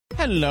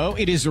Hello,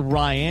 it is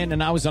Ryan,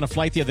 and I was on a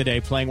flight the other day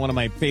playing one of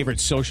my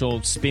favorite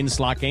social spin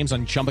slot games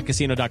on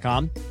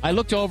ChumbaCasino.com. I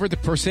looked over at the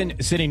person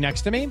sitting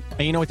next to me, and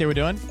you know what they were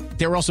doing?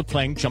 They were also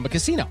playing Chumba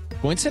Casino.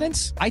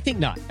 Coincidence? I think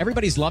not.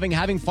 Everybody's loving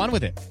having fun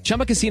with it.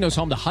 Chumba Casino is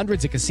home to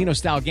hundreds of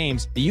casino-style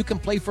games that you can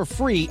play for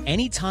free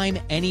anytime,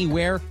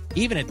 anywhere,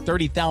 even at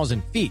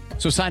 30,000 feet.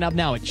 So sign up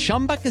now at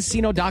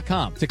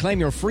ChumbaCasino.com to claim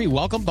your free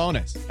welcome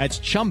bonus. That's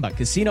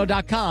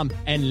ChumbaCasino.com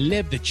and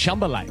live the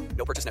Chumba life.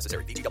 No purchase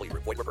necessary. VGW.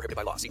 Void were prohibited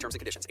by law. See terms and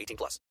conditions.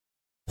 18+.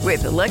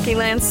 With the Lucky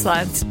Land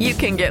Slots, you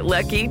can get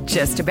lucky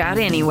just about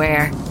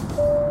anywhere.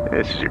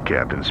 This is your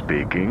captain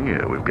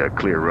speaking. We've got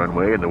clear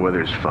runway and the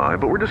weather's fine,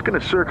 but we're just going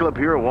to circle up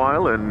here a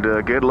while and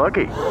get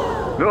lucky.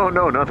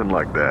 No, nothing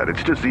like that.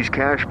 It's just these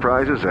cash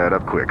prizes add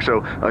up quick.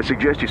 So I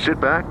suggest you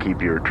sit back,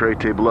 keep your tray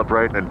table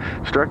upright, and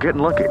start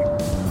getting lucky.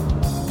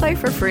 Play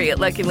for free at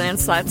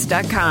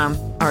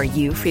LuckyLandSlots.com. Are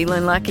you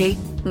feeling lucky?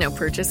 No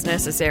purchase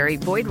necessary.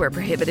 Void where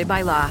prohibited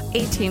by law.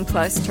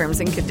 18+ terms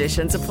and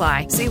conditions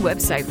apply. See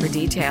website for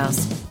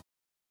details.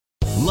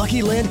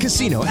 Lucky Land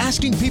Casino,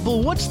 asking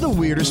people, what's the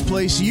weirdest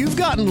place you've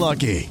gotten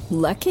lucky?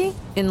 Lucky?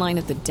 In line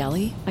at the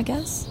deli, I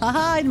guess?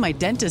 Aha, in my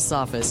dentist's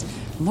office.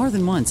 More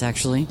than once,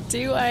 actually.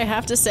 Do I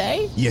have to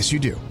say? Yes, you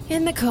do.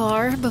 In the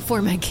car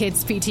before my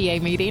kids'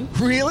 PTA meeting.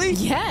 Really?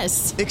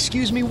 Yes.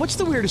 Excuse me, what's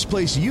the weirdest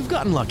place you've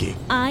gotten lucky?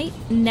 I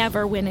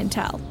never win and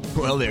tell.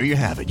 Well, there you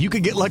have it. You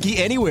can get lucky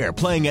anywhere,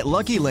 playing at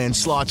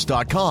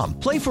LuckyLandSlots.com.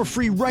 Play for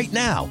free right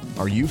now.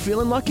 Are you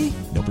feeling lucky?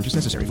 No purchase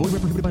necessary. Void where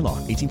prohibited by law.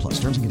 18+.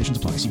 Terms and conditions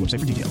apply. See website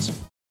for details.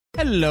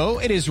 Hello,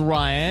 it is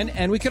Ryan,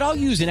 and we could all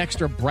use an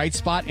extra bright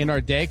spot in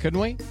our day, couldn't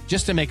we?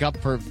 Just to make up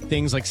for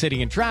things like sitting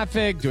in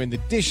traffic, doing the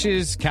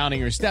dishes, counting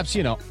your steps,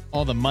 you know,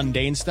 all the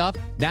mundane stuff.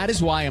 That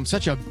is why I'm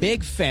such a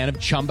big fan of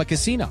Chumba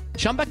Casino.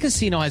 Chumba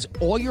Casino has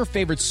all your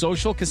favorite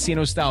social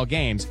casino-style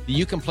games that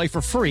you can play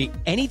for free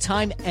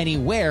anytime,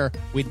 anywhere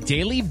with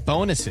daily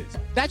bonuses.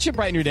 That should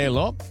brighten your day a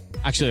little.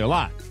 Actually, a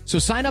lot. So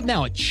sign up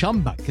now at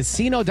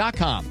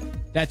ChumbaCasino.com.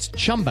 That's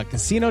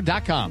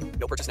ChumbaCasino.com.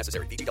 No purchase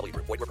necessary. VGW.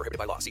 Void were prohibited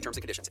by law. See terms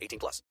and conditions.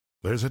 18+.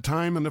 There's a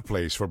time and a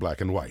place for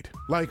black and white.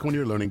 Like when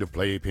you're learning to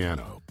play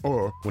piano.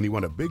 Or when you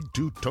want a big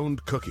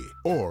two-toned cookie.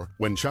 Or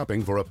when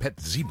shopping for a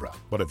pet zebra.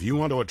 But if you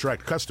want to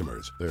attract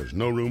customers, there's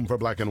no room for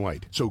black and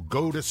white. So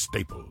go to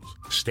Staples.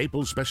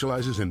 Staples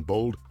specializes in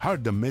bold,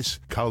 hard-to-miss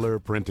color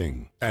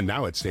printing. And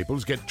now at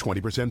Staples, get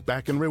 20%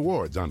 back in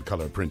rewards on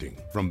color printing.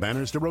 From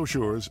banners to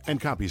brochures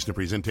and copies to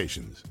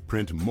presentations.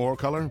 Print more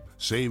color,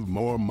 save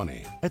more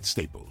money at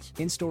Staples.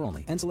 In-store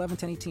only. Ends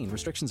 11/10/18.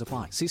 Restrictions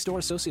apply. See store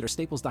associate or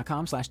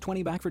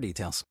staples.com/20back for details.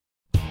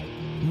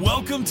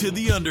 Welcome to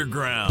the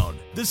Underground,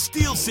 the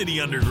Steel City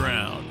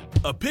Underground,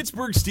 a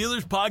Pittsburgh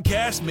Steelers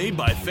podcast made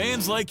by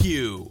fans like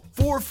you,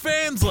 for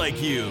fans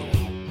like you.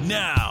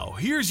 Now,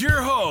 here's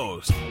your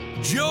host,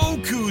 Joe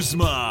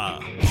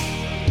Kuzma.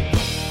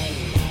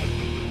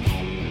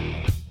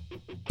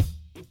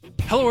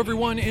 Hello,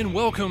 everyone, and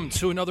welcome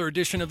to another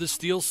edition of the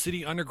Steel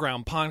City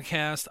Underground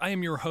podcast. I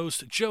am your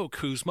host, Joe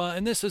Kuzma,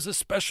 and this is a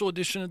special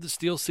edition of the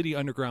Steel City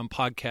Underground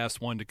podcast,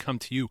 one to come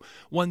to you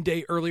one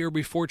day earlier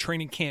before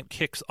training camp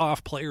kicks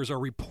off. Players are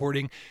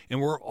reporting,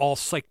 and we're all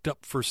psyched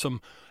up for some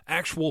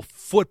actual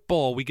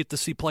football. We get to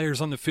see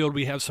players on the field.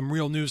 We have some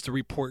real news to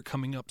report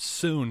coming up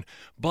soon.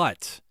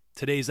 But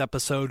today's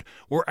episode,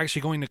 we're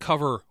actually going to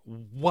cover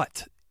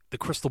what the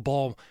crystal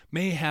ball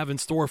may have in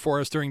store for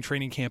us during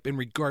training camp in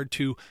regard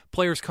to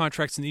players'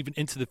 contracts and even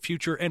into the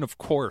future. And of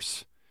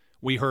course,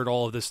 we heard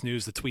all of this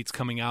news, the tweets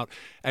coming out,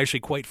 actually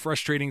quite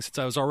frustrating since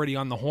I was already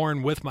on the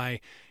horn with my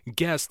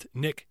guest,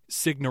 Nick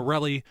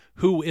Signorelli,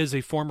 who is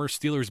a former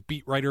Steelers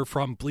beat writer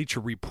from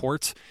Bleacher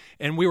Reports.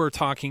 And we were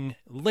talking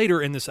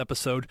later in this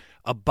episode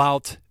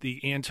about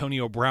the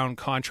Antonio Brown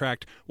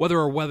contract, whether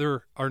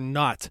or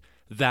not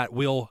that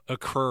will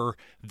occur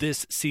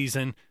this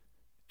season.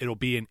 It'll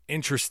be an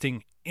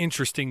interesting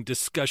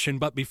discussion.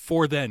 But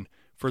before then,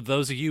 for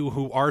those of you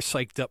who are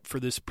psyched up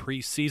for this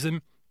preseason,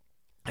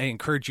 I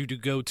encourage you to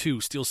go to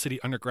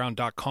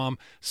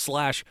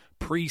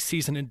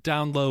steelcityunderground.com/preseason and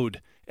download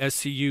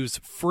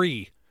SCU's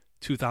free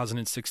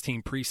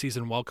 2016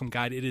 preseason welcome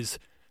guide. It is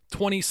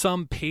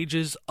 20-some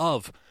pages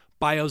of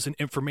bios and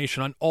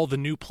information on all the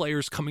new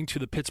players coming to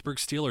the Pittsburgh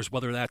Steelers,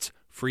 whether that's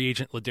free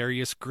agent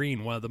Ladarius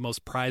Green, one of the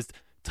most prized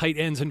tight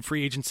ends in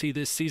free agency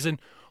this season,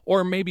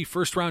 or maybe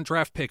first-round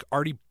draft pick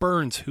Artie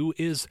Burns, who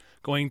is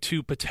going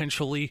to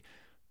potentially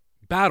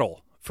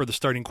battle for the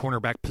starting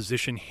cornerback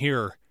position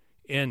here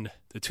in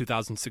the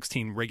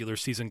 2016 regular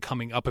season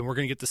coming up. And we're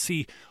going to get to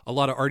see a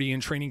lot of Artie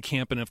in training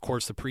camp and, of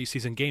course, the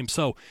preseason game.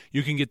 So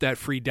you can get that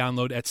free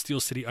download at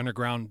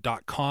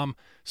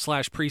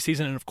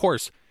steelcityunderground.com/preseason. And, of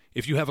course,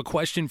 if you have a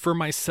question for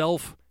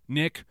myself,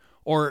 Nick,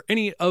 or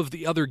any of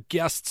the other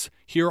guests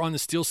here on the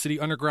Steel City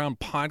Underground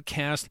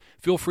podcast,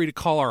 feel free to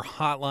call our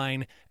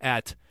hotline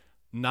at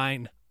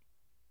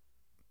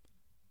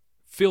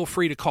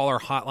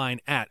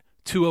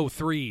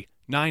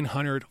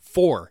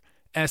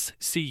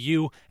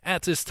 203-900-4SCU.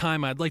 At this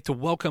time, I'd like to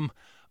welcome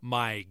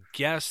my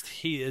guest.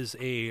 He is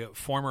a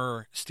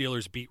former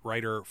Steelers beat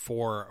writer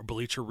for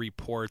Bleacher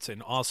Reports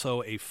and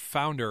also a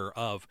founder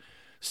of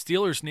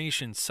Steelers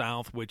Nation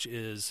South, which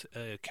is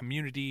a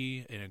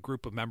community and a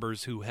group of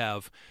members who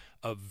have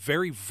a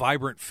very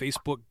vibrant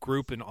Facebook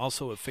group and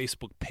also a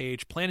Facebook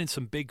page, planning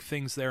some big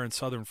things there in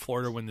Southern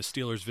Florida when the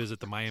Steelers visit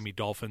the Miami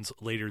Dolphins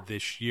later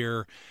this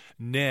year.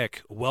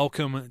 Nick,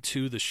 welcome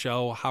to the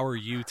show. How are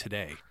you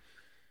today?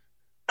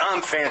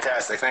 I'm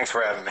fantastic. Thanks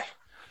for having me.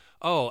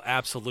 Oh,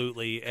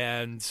 absolutely.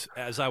 And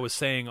as I was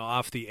saying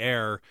off the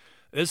air,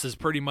 this is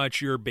pretty much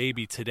your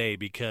baby today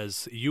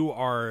because you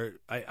are,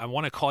 I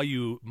want to call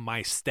you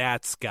my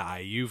stats guy.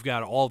 You've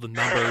got all the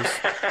numbers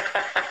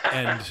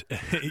and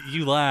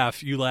you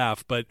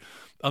laugh, but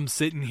I'm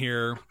sitting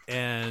here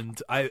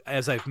and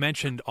as I've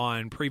mentioned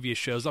on previous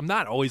shows, I'm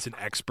not always an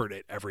expert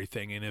at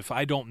everything. And if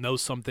I don't know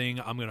something,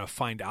 I'm going to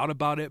find out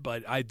about it.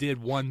 But I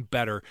did one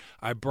better.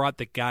 I brought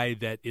the guy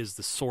that is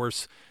the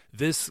source.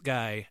 This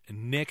guy,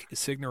 Nick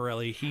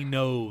Signorelli, he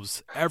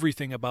knows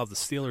everything about the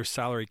Steelers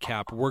salary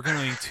cap. We're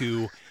going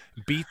to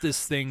beat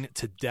this thing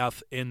to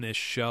death in this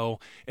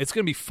show. It's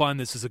going to be fun.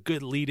 This is a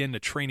good lead into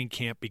training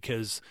camp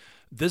because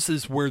this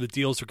is where the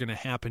deals are going to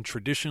happen.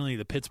 Traditionally,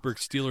 the Pittsburgh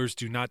Steelers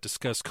do not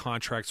discuss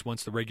contracts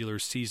once the regular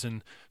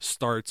season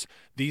starts.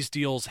 These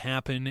deals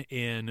happen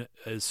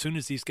as soon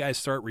as these guys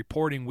start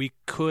reporting. We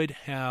could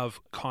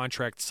have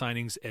contract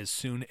signings as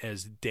soon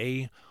as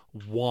day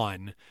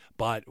one,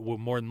 but we'll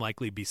more than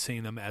likely be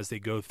seeing them as they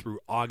go through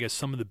August.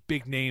 Some of the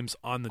big names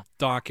on the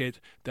docket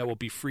that will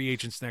be free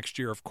agents next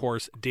year, of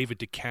course, David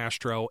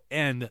DeCastro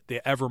and the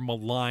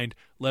ever-maligned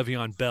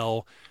Le'Veon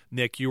Bell.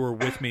 Nick, you were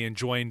with me and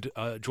joined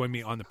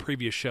me on the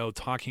previous show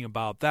talking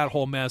about that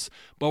whole mess,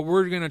 but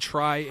we're going to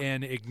try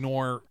and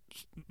ignore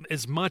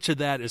as much of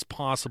that as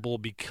possible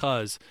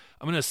because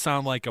I'm going to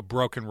sound like a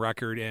broken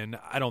record, and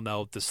I don't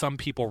know, to some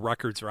people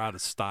records are out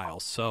of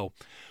style. So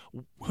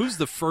who's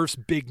the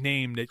first big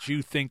name that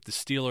you think the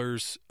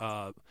Steelers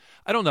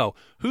I don't know,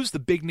 who's the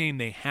big name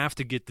they have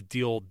to get the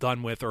deal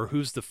done with, or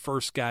who's the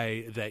first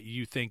guy that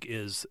you think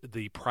is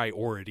the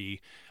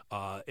priority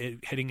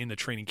heading into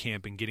training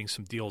camp and getting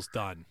some deals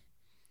done?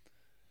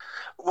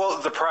 Well,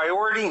 the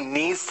priority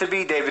needs to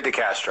be David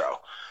DeCastro.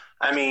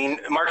 I mean,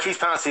 Maurkice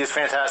Pouncey is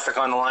fantastic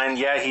on the line.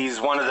 Yeah, he's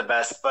one of the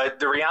best, but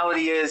the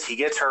reality is he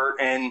gets hurt,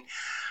 and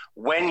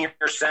when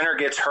your center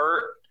gets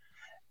hurt,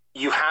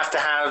 you have to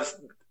have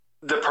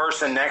the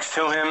person next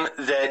to him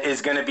that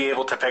is going to be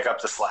able to pick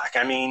up the slack.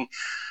 I mean,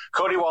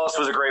 Cody Wallace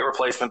was a great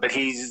replacement, but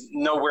he's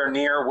nowhere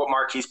near what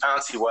Maurkice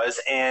Pouncey was,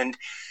 and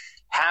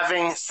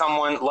having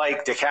someone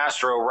like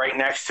DeCastro right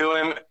next to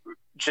him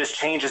just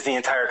changes the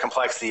entire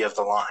complexity of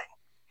the line.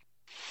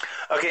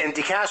 Okay, and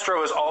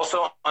DeCastro is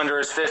also under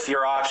his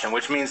fifth-year option,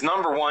 which means,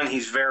 number one,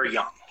 he's very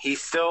young.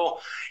 He's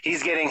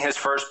getting his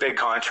first big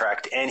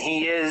contract, and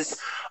he is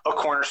a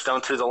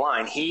cornerstone to the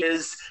line. He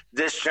is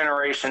this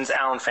generation's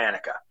Alan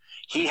Faneca.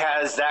 He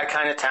has that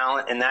kind of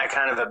talent and that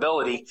kind of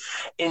ability,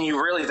 and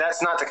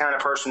that's not the kind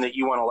of person that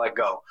you want to let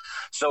go.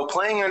 So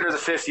playing under the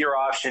fifth-year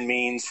option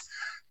means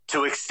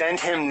to extend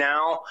him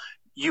now,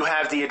 you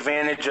have the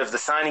advantage of the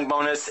signing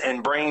bonus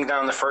and bringing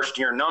down the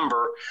first-year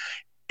number.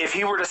 If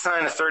he were to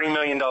sign a $30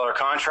 million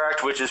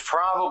contract, which is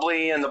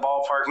probably in the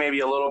ballpark,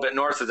 maybe a little bit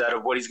north of that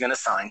of what he's going to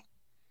sign,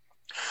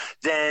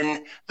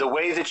 then the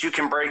way that you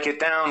can break it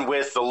down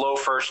with the low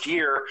first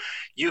year,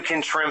 you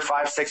can trim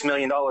 $5-6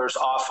 million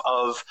off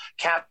of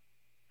cap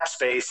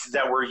space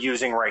that we're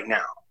using right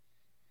now.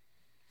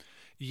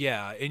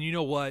 Yeah, and you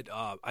know what?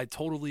 I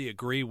totally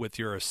agree with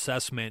your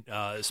assessment,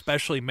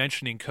 especially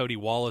mentioning Cody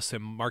Wallace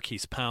and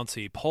Maurkice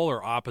Pouncey.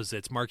 Polar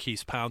opposites.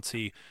 Maurkice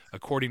Pouncey,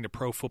 according to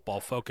Pro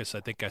Football Focus, I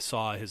think I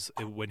saw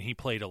when he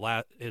played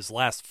his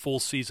last full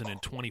season in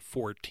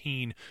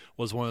 2014,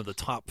 was one of the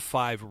top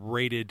 5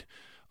 rated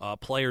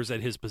players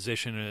at his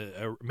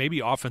position,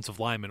 maybe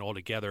offensive lineman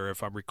altogether,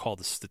 if I recall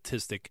the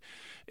statistic.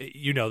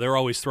 You know, they're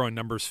always throwing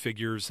numbers,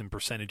 figures, and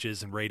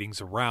percentages and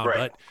ratings around.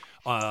 Right.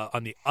 But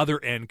on the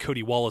other end,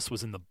 Cody Wallace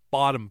was in the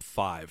bottom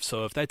 5.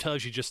 So if that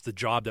tells you just the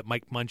job that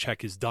Mike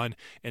Munchak has done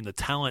and the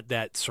talent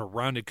that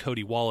surrounded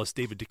Cody Wallace,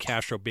 David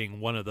DeCastro being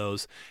one of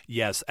those,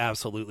 yes,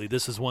 absolutely.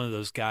 This is one of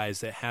those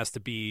guys that has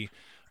to be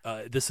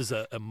this is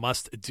a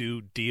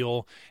must-do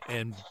deal,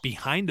 and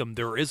behind him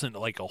there isn't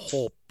like a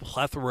whole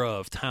plethora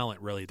of talent,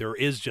 really. There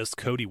is just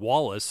Cody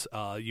Wallace.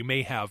 You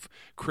may have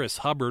Chris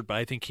Hubbard, but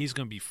I think he's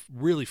going to be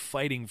really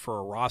fighting for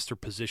a roster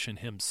position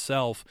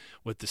himself,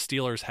 with the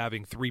Steelers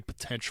having 3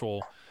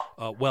 potential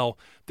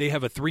they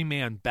have a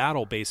 3-man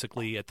battle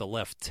basically at the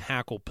left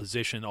tackle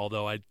position,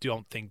 although I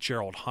don't think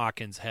Gerald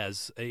Hawkins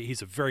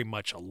he's a very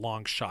much a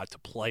long shot to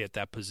play at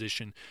that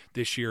position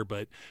this year.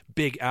 But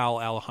Big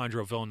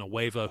Alejandro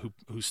Villanueva,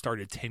 who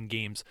started 10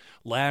 games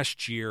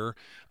last year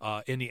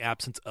in the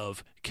absence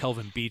of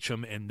Kelvin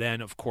Beachum, and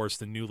then, of course,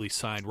 the newly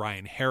signed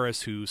Ryan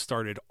Harris, who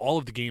started all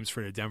of the games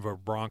for the Denver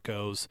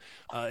Broncos.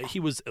 He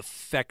was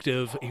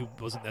effective. He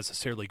wasn't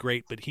necessarily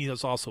great, but he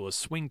is also a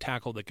swing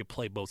tackle that could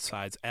play both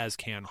sides, as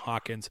can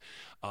Hawkins.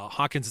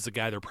 Hawkins is a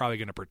guy they're probably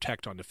going to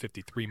protect on the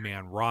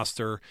 53-man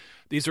roster.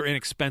 These are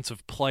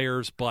inexpensive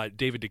players, but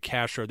David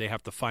DeCastro, they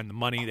have to find the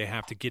money. They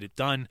have to get it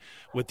done,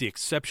 with the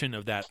exception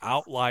of that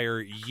outlier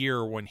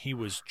year when he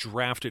was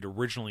drafted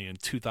originally in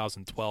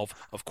 2012.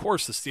 Of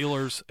course, the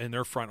Steelers and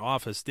their front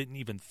office didn't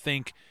even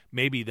think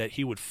maybe that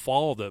he would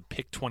fall to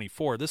pick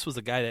 24. This was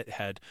a guy that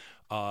had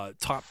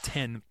top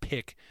 10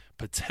 pick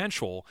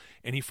potential,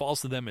 and he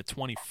falls to them at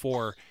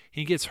 24.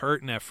 He gets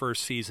hurt in that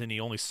first season. He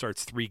only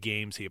starts 3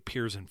 games. He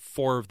appears in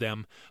 4 of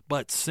them.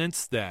 But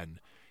since then,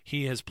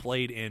 he has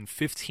played in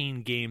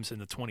 15 games in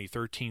the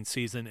 2013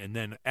 season, and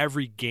then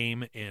every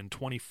game in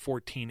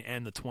 2014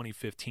 and the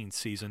 2015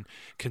 season.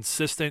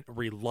 Consistent,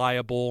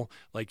 reliable.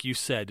 Like you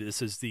said,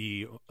 this is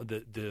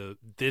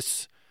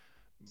this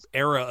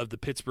era of the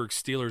Pittsburgh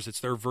Steelers. It's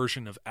their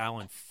version of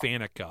Alan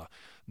Faneca.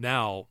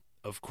 Now,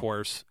 of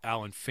course,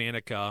 Alan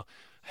Faneca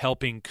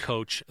helping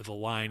coach the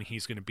line.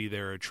 He's going to be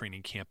there at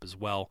training camp as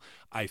well.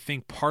 I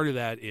think part of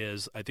that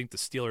is I think the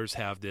Steelers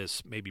have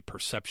this maybe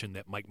perception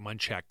that Mike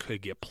Munchak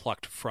could get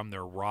plucked from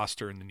their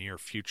roster in the near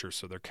future,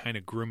 so they're kind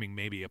of grooming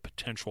maybe a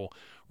potential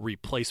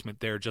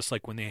replacement there, just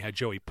like when they had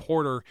Joey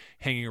Porter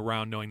hanging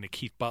around knowing that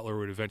Keith Butler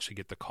would eventually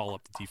get the call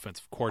up the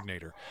defensive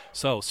coordinator.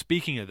 So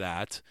speaking of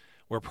that,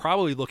 we're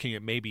probably looking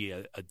at maybe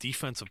a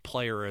defensive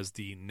player as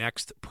the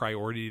next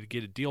priority to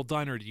get a deal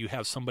done, or do you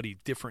have somebody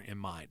different in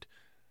mind?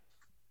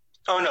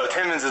 Oh, no,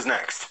 Timmons is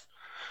next.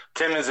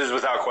 Timmons is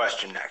without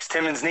question next.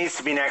 Timmons needs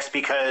to be next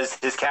because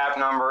his cap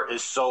number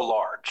is so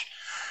large.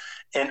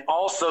 And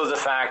also the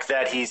fact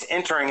that he's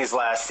entering his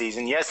last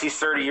season. Yes, he's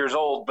 30 years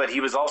old, but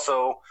he was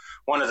also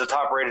one of the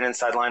top-rated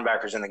inside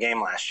linebackers in the game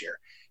last year.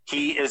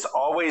 He is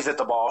always at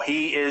the ball.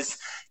 He has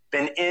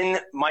been in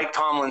Mike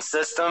Tomlin's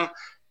system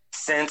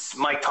since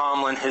Mike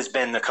Tomlin has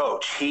been the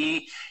coach.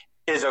 He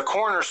is a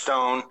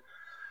cornerstone,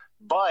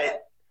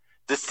 but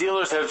the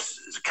Steelers have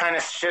kind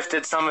of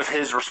shifted some of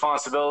his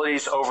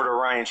responsibilities over to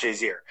Ryan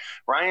Shazier.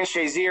 Ryan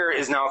Shazier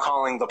is now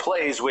calling the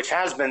plays, which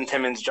has been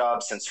Timmons'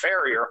 job since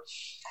Farrier.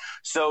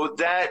 So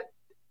that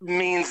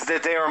means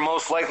that they are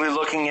most likely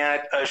looking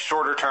at a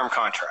shorter-term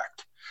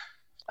contract.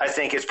 I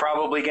think it's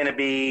probably going to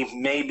be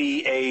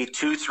maybe a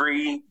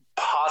 2-3,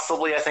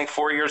 possibly I think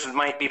 4 years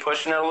might be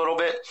pushing it a little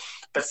bit.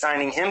 But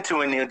signing him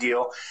to a new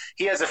deal,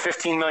 he has a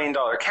 $15 million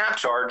cap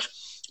charge,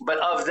 but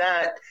of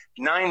that,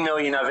 $9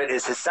 million of it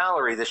is his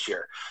salary this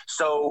year.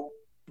 So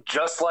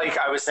just like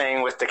I was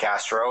saying with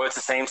DeCastro, it's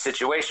the same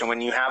situation.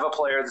 When you have a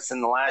player that's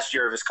in the last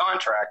year of his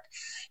contract,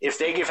 if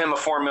they give him a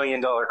 $4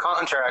 million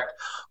contract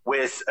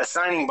with a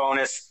signing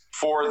bonus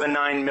for the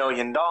 $9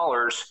 million,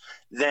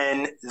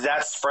 then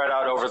that's spread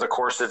out over the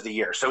course of the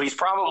year. So he's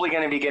probably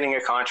going to be getting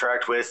a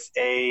contract with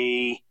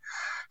a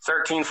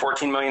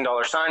 $13-14 million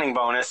signing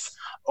bonus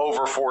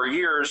over 4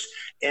 years,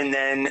 and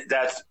then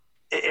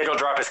it'll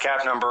drop his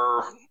cap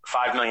number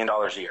 $5 million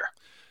a year.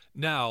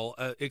 Now,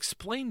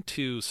 explain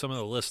to some of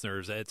the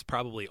listeners, it's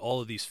probably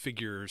all of these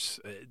figures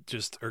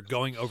just are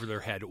going over their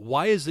head.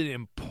 Why is it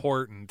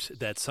important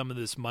that some of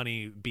this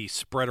money be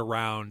spread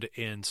around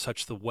in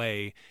such the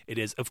way it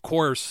is? Of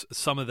course,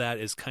 some of that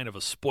is kind of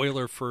a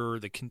spoiler for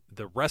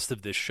the rest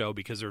of this show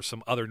because there's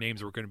some other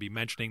names we're going to be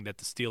mentioning that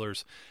the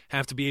Steelers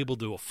have to be able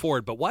to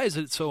afford. But why is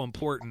it so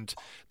important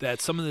that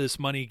some of this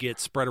money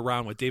gets spread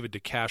around with David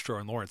DeCastro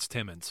and Lawrence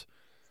Timmons?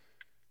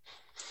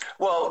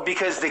 Well,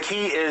 because the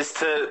key is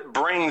to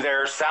bring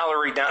their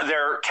salary down,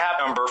 their cap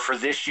number for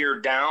this year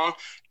down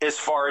as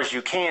far as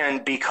you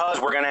can, because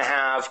we're going to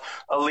have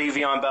a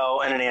Le'Veon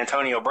Bell and an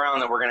Antonio Brown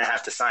that we're going to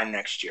have to sign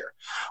next year.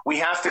 We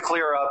have to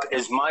clear up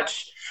as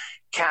much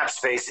cap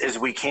space as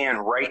we can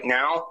right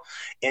now.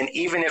 And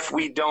even if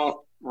we don't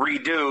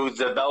redo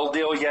the Bell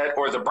deal yet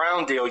or the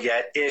Brown deal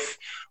yet, if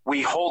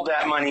we hold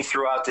that money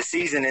throughout the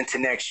season into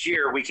next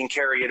year, we can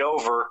carry it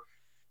over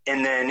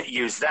and then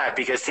use that,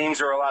 because teams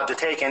are allowed to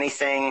take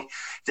anything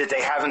that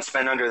they haven't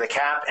spent under the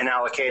cap and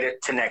allocate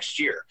it to next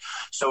year.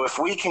 So if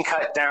we can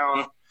cut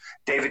down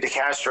David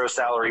DeCastro's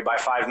salary by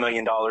 $5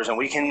 million and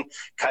we can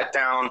cut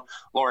down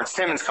Lawrence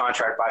Timmons'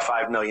 contract by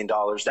 $5 million,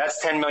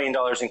 that's $10 million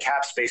in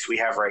cap space we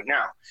have right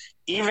now.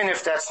 Even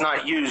if that's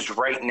not used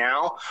right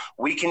now,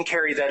 we can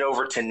carry that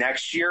over to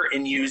next year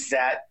and use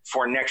that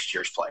for next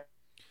year's play.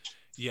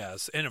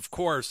 Yes, and of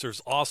course,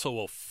 there's also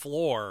a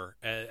floor.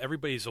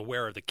 Everybody's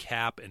aware of the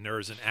cap, and there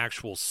is an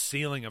actual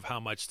ceiling of how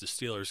much the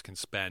Steelers can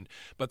spend.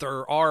 But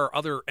there are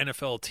other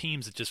NFL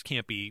teams that just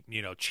can't be,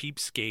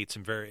 cheapskates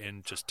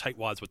and just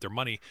tightwads with their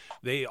money.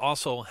 They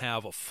also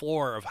have a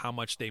floor of how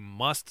much they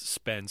must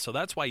spend. So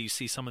that's why you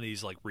see some of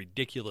these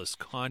ridiculous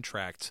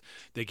contracts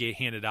that get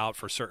handed out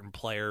for certain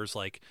players,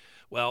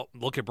 well,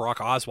 look at Brock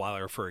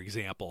Osweiler, for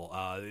example.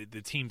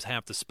 The teams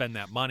have to spend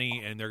that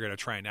money, and they're going to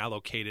try and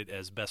allocate it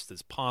as best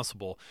as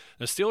possible.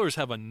 The Steelers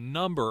have a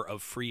number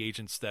of free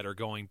agents that are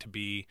going to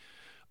be,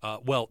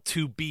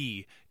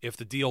 if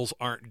the deals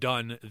aren't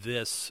done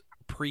this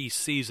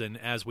preseason,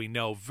 as we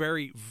know.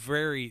 Very,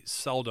 very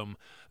seldom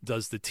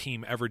does the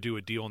team ever do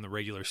a deal in the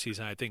regular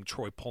season. I think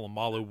Troy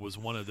Polamalu was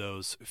one of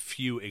those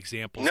few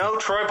examples. No,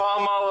 Troy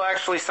Polamalu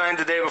actually signed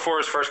the day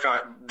before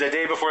the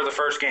day before the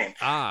first game.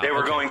 They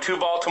were going to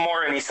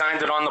Baltimore, and he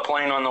signed it on the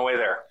plane on the way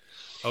there.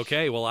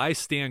 Okay, well, I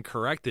stand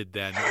corrected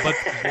then. But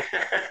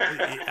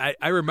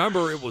I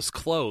remember it was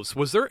close.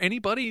 Was there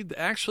anybody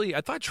actually?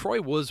 I thought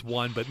Troy was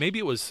one, but maybe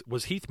it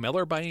was Heath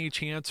Miller by any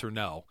chance, or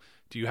no?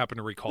 Do you happen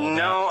to recall that?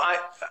 No,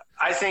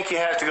 I think you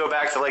have to go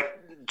back to like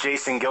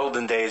Jason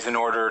Gilden days in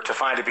order to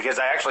find it, because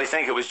I actually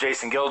think it was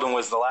Jason Gilden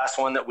was the last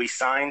one that we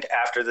signed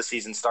after the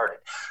season started.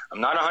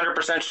 I'm not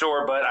 100%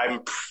 sure, but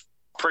I'm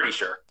pretty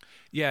sure.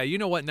 Yeah, you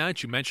know what? Now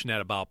that you mention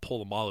that about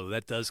Polamalu,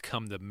 that does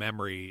come to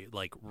memory.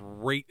 Like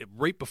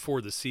right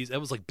before the season,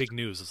 that was like big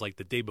news. It's like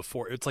the day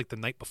before. It's like the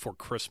night before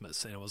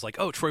Christmas, and it was like,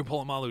 oh, Troy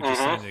Polamalu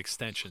just signed an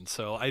extension.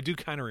 So I do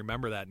kind of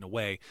remember that in a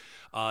way.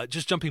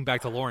 Just jumping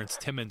back to Lawrence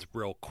Timmons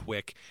real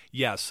quick.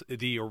 Yes,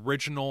 the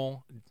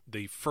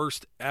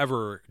first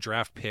ever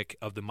draft pick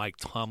of the Mike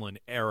Tomlin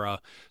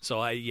era.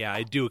 So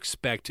I do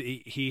expect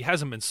he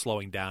hasn't been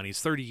slowing down.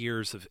 He's 30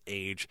 years of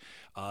age.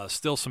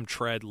 Still some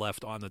tread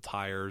left on the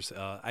tires.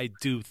 I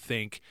do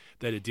think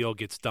that a deal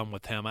gets done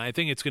with him. I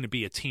think it's going to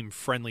be a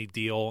team-friendly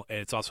deal, and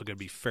it's also going to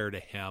be fair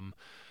to him.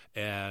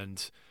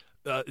 And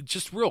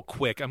just real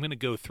quick, I'm going to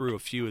go through a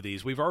few of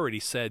these. We've already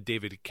said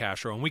David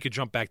DeCastro, and we could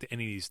jump back to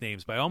any of these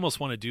names, but I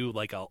almost want to do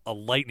like a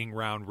lightning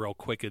round real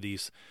quick of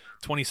these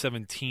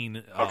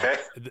 2017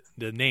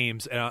 the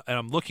names. And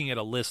I'm looking at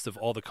a list of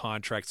all the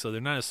contracts, so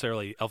they're not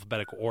necessarily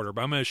alphabetical order,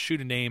 but I'm going to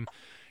shoot a name.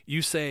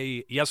 You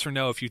say yes or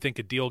no if you think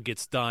a deal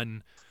gets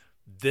done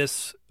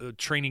this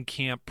training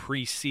camp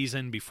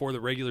preseason before the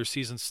regular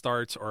season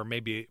starts, or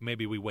maybe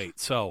we wait.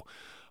 So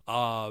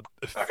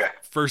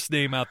first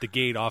name out the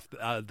gate off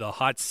the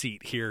hot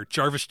seat here,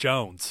 Jarvis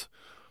Jones.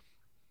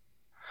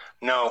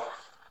 No.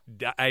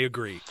 I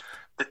agree.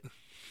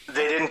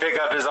 They didn't pick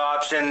up his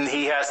option.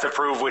 He has to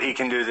prove what he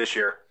can do this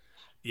year.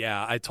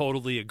 Yeah, I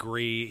totally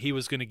agree. He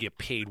was going to get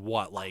paid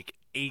like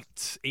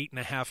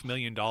 $8.5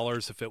 million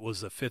if it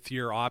was a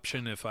fifth-year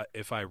option,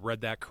 if I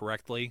read that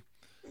correctly.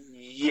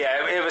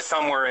 Yeah, it was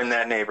somewhere in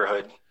that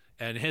neighborhood.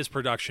 And his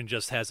production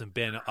just hasn't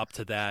been up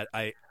to that.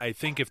 I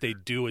think if they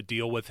do a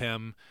deal with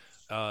him,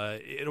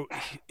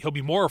 he'll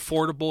be more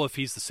affordable if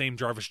he's the same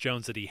Jarvis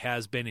Jones that he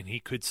has been, and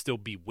he could still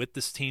be with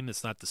this team.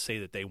 That's not to say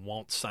that they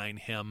won't sign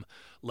him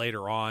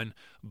later on.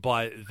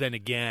 But then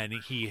again,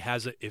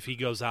 if he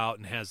goes out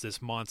and has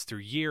this monster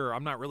year,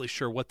 I'm not really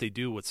sure what they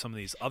do with some of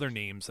these other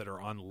names that are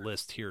on the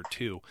list here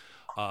too.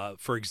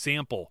 For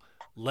example,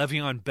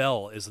 Le'Veon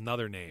Bell is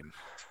another name.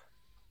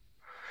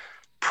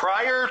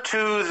 Prior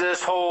to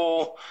this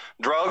whole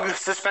drug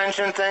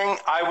suspension thing,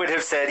 I would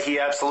have said he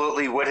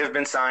absolutely would have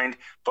been signed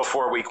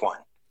before week one.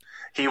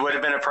 He would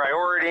have been a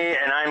priority,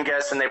 and I'm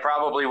guessing they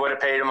probably would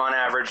have paid him on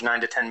average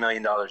 $9 to $10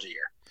 million a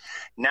year.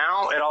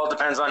 Now it all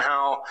depends on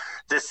how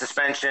this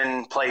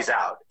suspension plays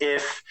out.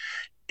 If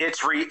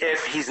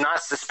he's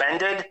not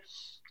suspended,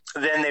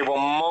 then they will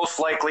most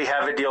likely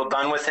have a deal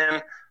done with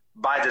him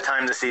by the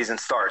time the season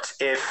starts.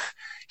 If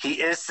he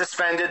is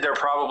suspended, they're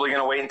probably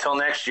going to wait until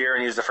next year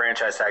and use the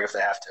franchise tag if they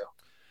have to.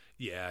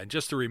 Yeah, and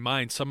just to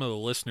remind some of the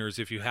listeners,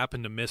 if you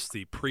happen to miss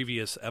the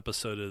previous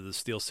episode of the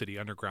Steel City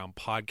Underground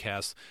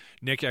podcast,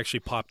 Nick actually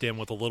popped in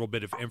with a little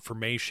bit of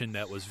information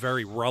that was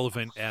very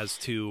relevant as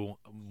to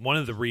one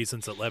of the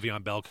reasons that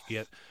Le'Veon Bell could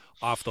get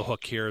off the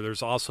hook here.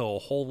 There's also a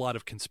whole lot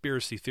of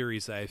conspiracy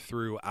theories that I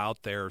threw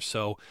out there.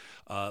 So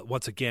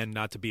once again,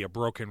 not to be a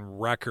broken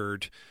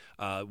record,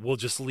 we'll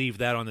just leave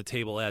that on the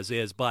table as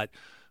is. But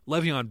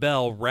Le'Veon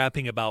Bell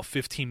rapping about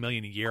 $15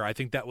 million a year, I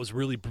think that was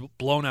really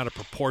blown out of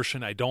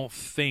proportion. I don't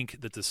think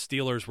that the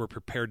Steelers were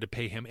prepared to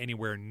pay him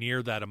anywhere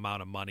near that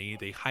amount of money.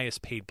 The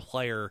highest paid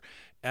player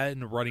in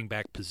the running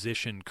back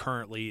position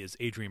currently is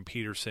Adrian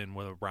Peterson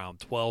with around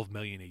 $12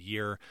 million a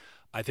year.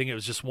 I think it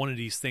was just one of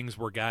these things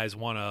where guys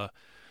want to,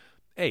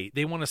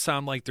 they want to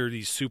sound like they're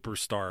these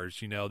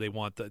superstars. You know, they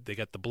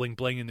got the bling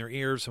bling in their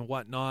ears and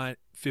whatnot.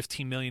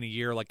 $15 million a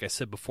year, like I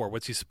said before.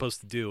 What's he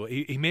supposed to do?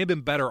 He may have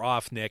been better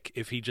off, Nick,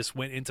 if he just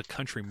went into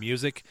country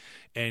music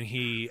and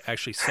he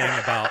actually sang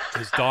about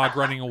his dog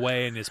running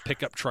away and his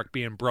pickup truck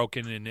being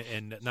broken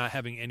and not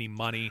having any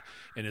money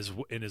and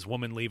his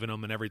woman leaving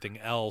him and everything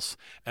else,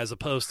 as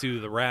opposed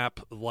to the rap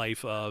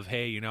life of,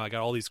 hey, you know, I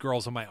got all these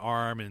girls on my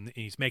arm and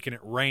he's making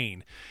it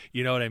rain.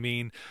 You know what I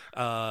mean?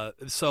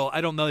 So I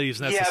don't know that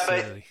he's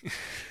necessarily.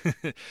 Yeah,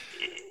 but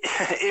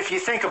if you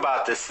think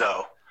about this,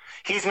 though,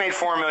 he's made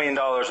 $4 million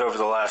over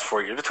the last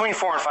 4 years, between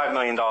 $4 and $5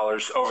 million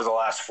over the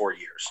last 4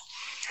 years.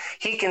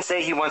 He can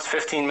say he wants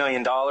 $15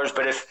 million,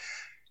 but if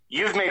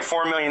you've made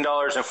 $4 million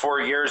in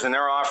 4 years and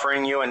they're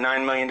offering you a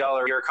 $9 million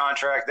a year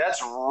contract,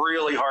 that's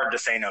really hard to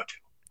say no to.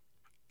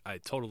 I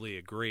totally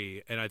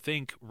agree. And I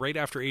think right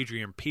after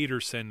Adrian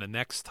Peterson, the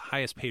next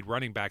highest paid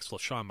running back's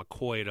LaShawn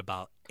McCoy at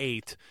about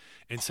 $8.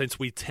 And since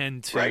we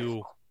tend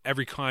to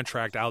every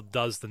contract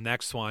outdoes the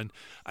next one.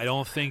 I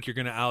don't think you're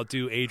going to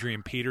outdo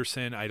Adrian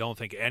Peterson. I don't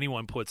think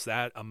anyone puts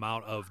that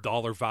amount of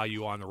dollar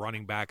value on the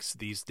running backs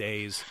these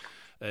days.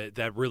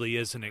 That really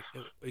is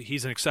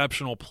he's an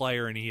exceptional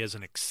player, and he is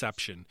an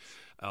exception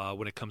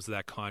when it comes to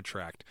that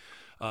contract.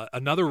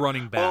 Another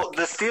running back. Well,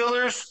 the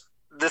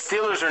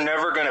Steelers are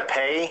never going to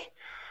pay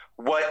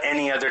what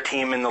any other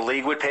team in the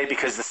league would pay,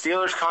 because the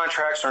Steelers'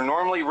 contracts are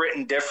normally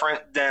written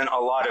different than a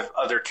lot of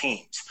other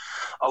teams.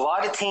 A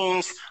lot of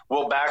teams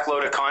will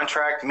backload a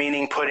contract,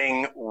 meaning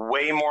putting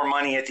way more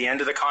money at the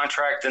end of the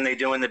contract than they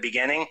do in the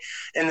beginning.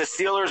 And the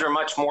Steelers are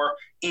much more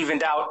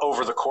evened out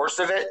over the course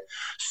of it,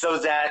 so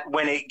that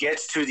when it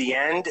gets to the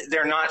end,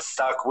 they're not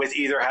stuck with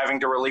either having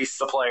to release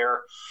the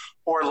player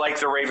or, like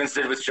the Ravens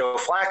did with Joe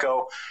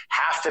Flacco,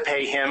 have to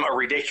pay him a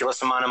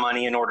ridiculous amount of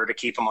money in order to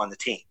keep him on the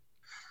team.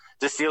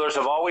 The Steelers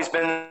have always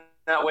been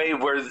that way.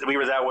 We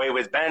were that way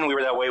with Ben. We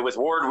were that way with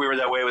Ward. We were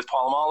that way with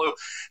Polamalu.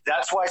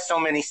 That's why so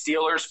many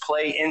Steelers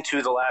play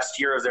into the last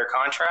year of their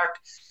contract.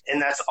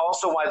 And that's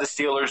also why the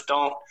Steelers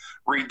don't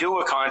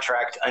redo a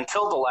contract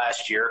until the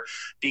last year,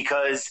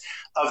 because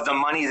of the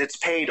money that's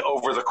paid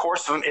over the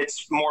course of them.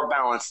 It's more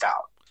balanced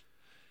out.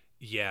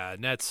 Yeah,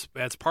 and that's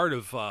part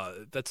of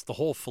that's the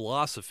whole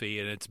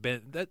philosophy, and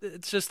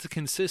it's just the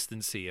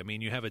consistency. I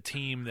mean, you have a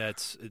team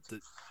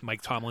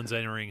Mike Tomlin's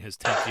entering his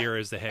 10th year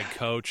as the head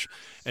coach,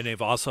 and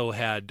they've also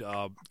had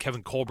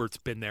Kevin Colbert's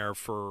been there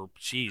for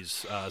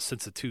since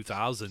the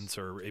 2000s,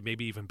 or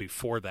maybe even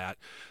before that.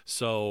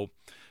 So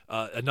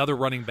another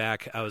running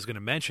back I was going to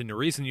mention, the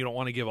reason you don't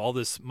want to give all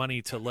this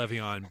money to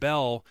Le'Veon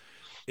Bell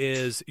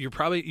is you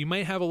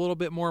might have a little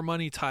bit more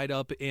money tied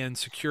up in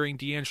securing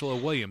D'Angelo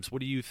Williams.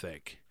 What do you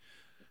think?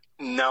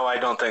 No, I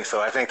don't think so.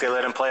 I think they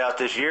let him play out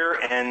this year,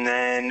 and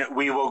then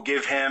we will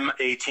give him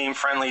a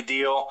team-friendly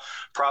deal,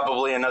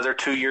 probably another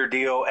 2-year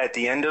deal at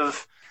the end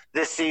of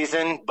this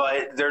season.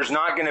 But there's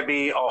not going to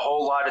be a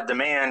whole lot of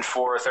demand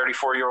for a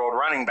 34-year-old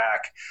running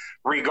back,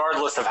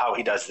 regardless of how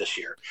he does this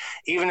year.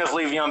 Even if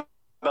Le'Veon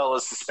Bell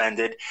is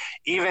suspended,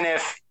 even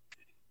if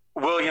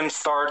Williams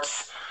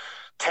starts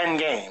 10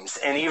 games,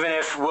 and even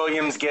if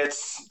Williams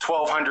gets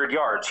 1,200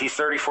 yards, he's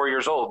 34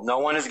 years old. No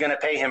one is going to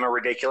pay him a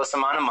ridiculous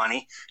amount of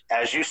money.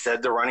 As you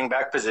said, the running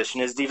back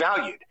position is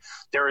devalued.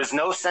 There is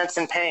no sense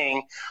in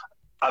paying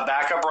a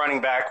backup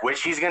running back,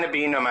 which he's going to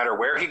be no matter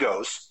where he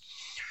goes,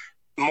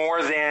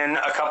 more than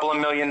a couple of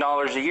 $1 million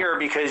a year,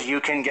 because you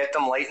can get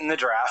them late in the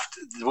draft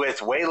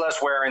with way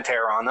less wear and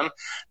tear on them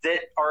that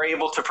are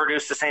able to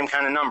produce the same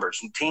kind of numbers.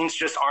 And teams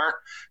just aren't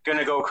going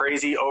to go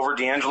crazy over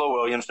D'Angelo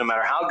Williams, no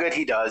matter how good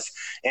he does.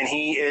 And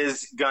he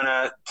is going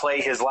to play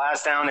his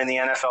last down in the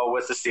NFL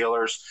with the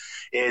Steelers.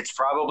 It's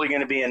probably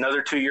going to be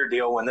another 2-year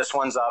deal when this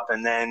one's up,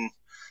 and then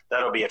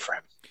that'll be it for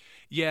him.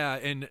 Yeah,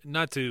 and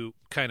not to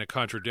kind of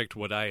contradict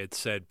what I had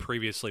said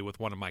previously with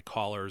one of my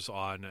callers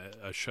on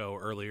a show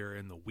earlier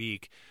in the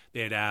week,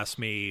 they had asked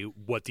me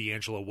what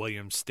D'Angelo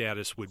Williams'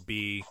 status would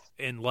be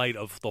in light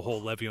of the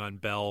whole Le'Veon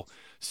Bell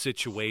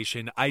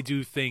situation. I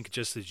do think,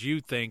 just as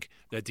you think,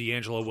 that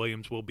D'Angelo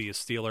Williams will be a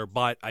Steeler,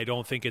 but I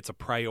don't think it's a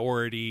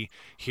priority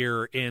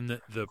here in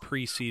the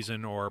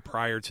preseason or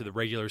prior to the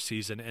regular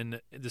season.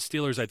 And the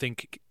Steelers, I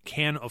think,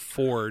 can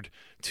afford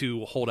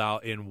to hold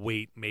out and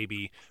wait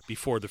maybe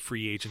before the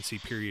free agency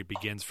period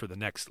begins for the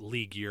next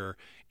league year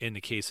in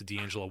the case of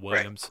D'Angelo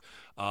Williams.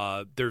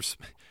 Right. There's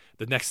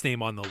the next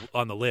name on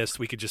the list.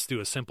 We could just do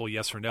a simple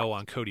yes or no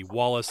on Cody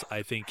Wallace.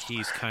 I think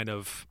he's kind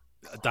of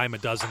a dime a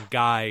dozen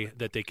guy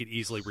that they could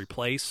easily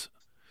replace.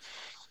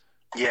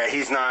 Yeah,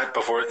 he's not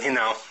before,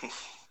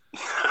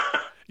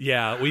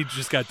 Yeah, we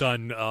just got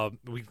done.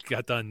 We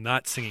got done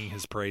not singing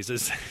his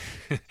praises.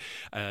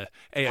 Hey,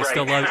 I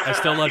still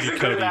love you,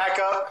 Cody.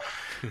 Backup.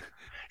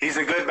 He's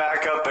a good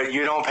backup, but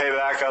you don't pay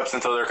backups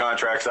until their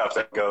contract's up.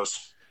 That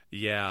goes.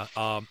 Yeah,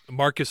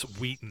 Marcus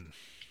Wheaton.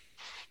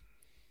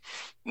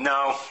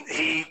 No,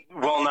 he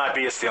will not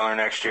be a Steeler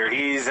next year.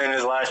 He's in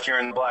his last year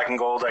in the black and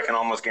gold. I can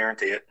almost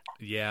guarantee it.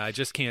 Yeah, I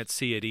just can't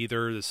see it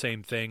either. The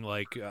same thing,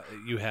 like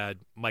you had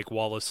Mike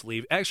Wallace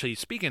leave. Actually,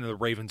 speaking of the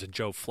Ravens and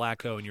Joe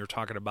Flacco, and you're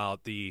talking about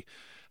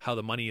how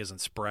the money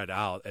isn't spread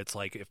out, it's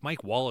like if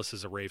Mike Wallace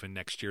is a Raven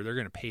next year, they're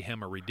going to pay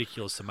him a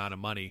ridiculous amount of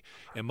money.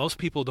 And most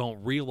people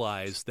don't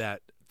realize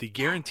that the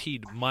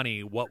guaranteed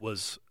money, what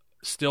was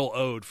still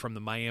owed from the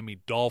Miami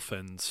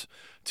Dolphins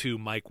to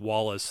Mike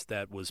Wallace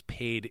that was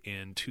paid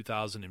in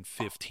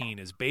 2015,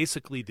 is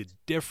basically the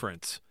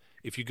difference.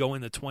 If you go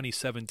into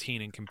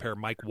 2017 and compare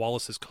Mike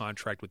Wallace's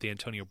contract with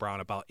Antonio Brown,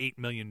 about $8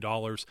 million,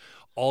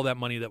 all that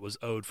money that was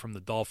owed from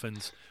the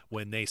Dolphins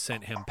when they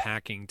sent him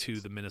packing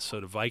to the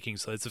Minnesota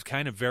Vikings. So it's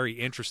kind of very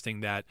interesting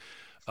that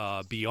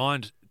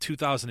beyond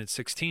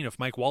 2016, if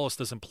Mike Wallace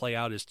doesn't play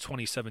out his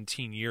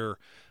 2017 year,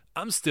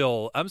 I'm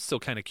still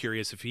kind of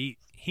curious if he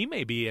he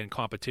may be in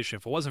competition.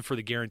 If it wasn't for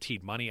the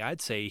guaranteed money,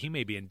 I'd say he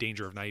may be in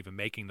danger of not even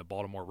making the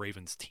Baltimore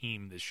Ravens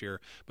team this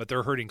year. But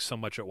they're hurting so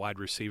much at wide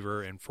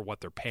receiver, and for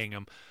what they're paying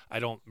him, I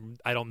don't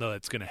know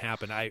that's going to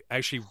happen. I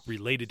actually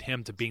related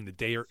him to being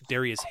the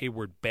Darius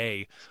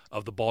Hayward-Bay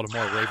of the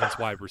Baltimore Ravens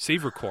wide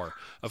receiver core.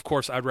 Of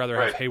course, I'd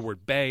rather have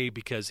Hayward-Bay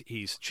because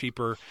he's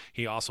cheaper.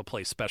 He also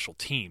plays special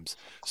teams.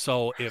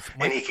 So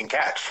and he can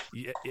catch.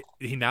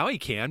 Now he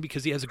can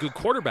because he has a good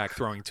quarterback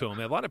throwing to him.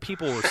 A lot of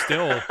people were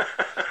still,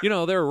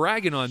 they're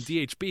ragging on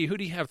DHB. Who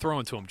do you have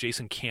throwing to him?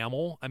 Jason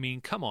Campbell? I mean,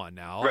 come on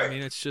now. Right. I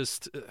mean, it's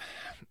just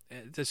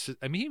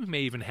he may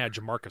even had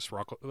Jamarcus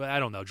Russell. I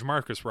don't know.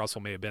 Jamarcus Russell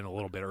may have been a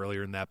little bit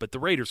earlier than that, but the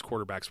Raiders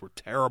quarterbacks were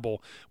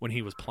terrible when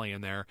he was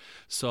playing there.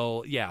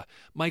 So, yeah,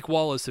 Mike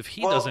Wallace, if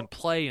he doesn't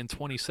play in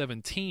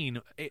 2017,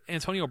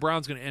 Antonio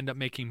Brown's going to end up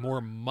making more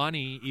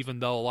money, even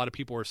though a lot of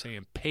people are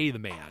saying pay the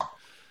man.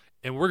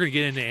 And we're going to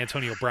get into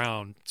Antonio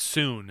Brown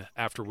soon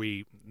after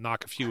we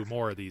knock a few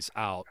more of these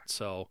out.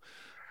 So,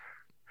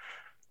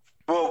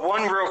 well,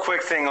 one real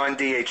quick thing on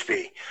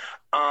DHB.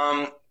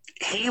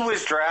 He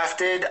was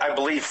drafted, I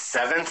believe,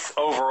 7th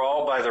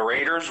overall by the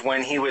Raiders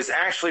when he was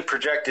actually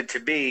projected to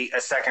be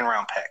a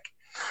second-round pick.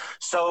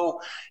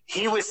 So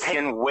he was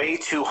taken way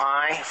too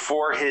high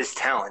for his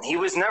talent. He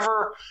was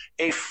never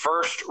a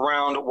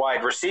first-round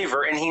wide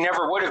receiver, and he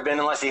never would have been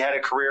unless he had a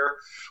career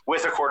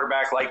with a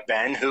quarterback like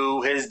Ben,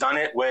 who has done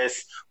it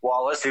with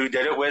Wallace, who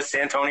did it with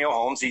Santonio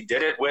Holmes. He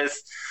did it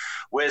with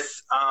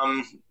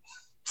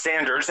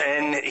Sanders,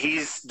 and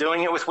he's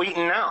doing it with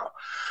Wheaton now.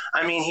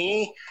 I mean,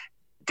 he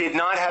did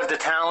not have the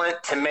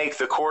talent to make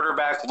the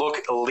quarterback look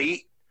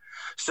elite.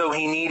 So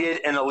he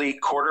needed an elite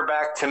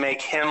quarterback to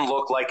make him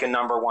look like a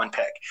number 1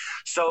 pick.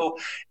 So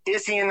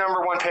is he a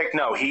number 1 pick?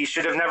 No, he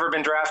should have never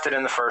been drafted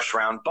in the first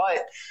round. But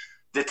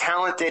the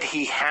talent that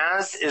he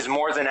has is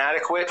more than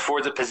adequate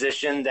for the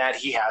position that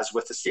he has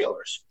with the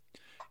Steelers.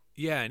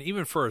 Yeah, and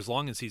even for as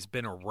long as he's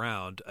been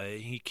around,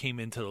 he came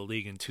into the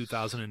league in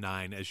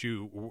 2009, as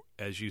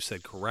you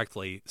said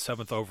correctly,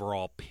 7th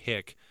overall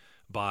pick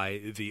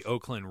by the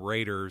Oakland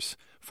Raiders,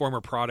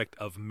 former product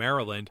of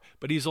Maryland,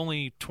 but he's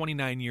only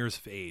 29 years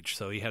of age,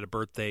 so he had a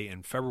birthday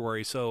in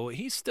February. So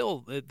he's still,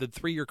 the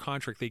 3-year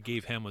contract they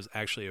gave him was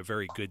actually a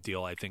very good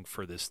deal, I think,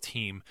 for this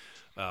team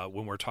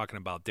when we're talking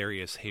about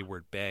Darius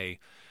Hayward-Bay.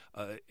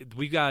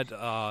 We got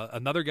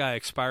another guy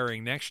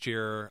expiring next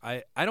year.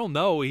 I don't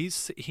know.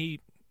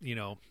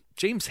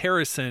 James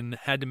Harrison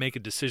had to make a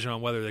decision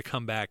on whether to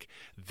come back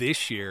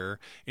this year,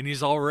 and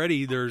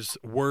there's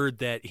word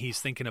that he's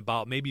thinking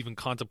about maybe even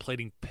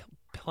contemplating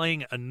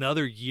playing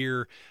another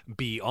year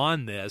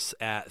beyond this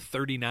at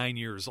 39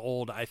 years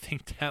old. I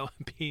think that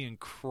would be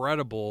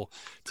incredible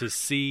to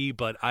see,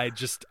 but I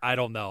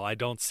don't know. I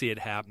don't see it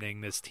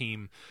happening. This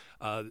team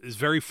is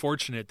very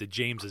fortunate that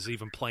James is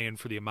even playing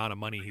for the amount of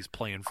money he's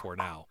playing for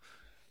now.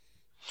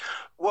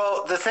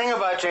 Well, the thing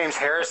about James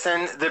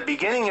Harrison, the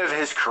beginning of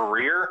his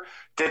career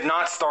did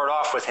not start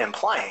off with him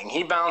playing.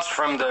 He bounced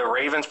from the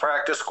Ravens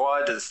practice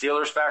squad to the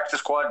Steelers practice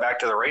squad, back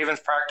to the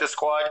Ravens practice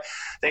squad.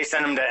 They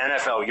sent him to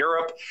NFL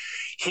Europe.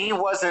 He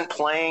wasn't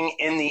playing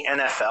in the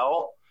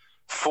NFL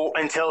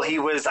until he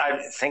was, I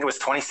think it was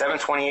 27,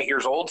 28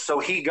 years old. So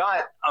he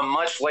got a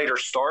much later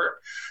start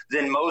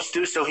than most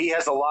do. So he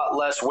has a lot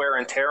less wear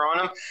and tear on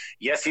him.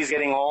 Yes, he's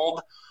getting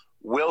old.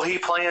 Will he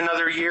play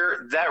another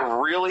year? That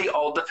really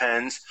all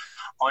depends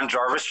on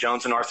Jarvis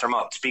Jones and Arthur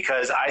Moats,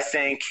 because I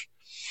think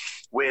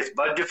with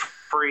Bud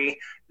Dupree,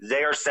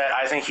 they are set.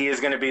 I think he is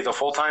going to be the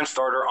full-time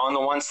starter on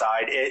the one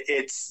side.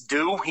 It's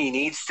due. He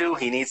needs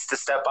to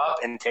step up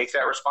and take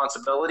that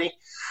responsibility.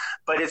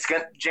 But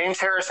James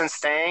Harrison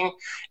staying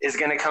is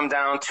going to come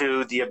down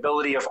to the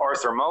ability of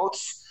Arthur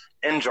Moats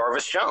and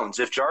Jarvis Jones.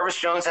 If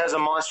Jarvis Jones has a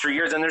monster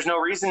year, then there's no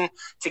reason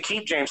to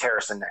keep James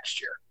Harrison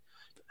next year.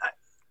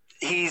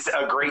 He's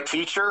a great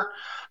teacher,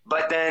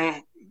 but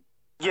then,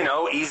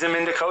 ease him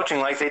into coaching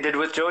like they did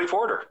with Joey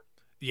Porter.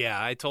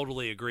 Yeah, I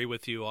totally agree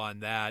with you on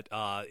that.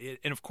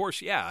 And of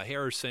course,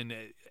 Harrison,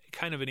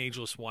 kind of an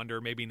ageless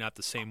wonder, maybe not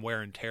the same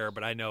wear and tear,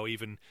 but I know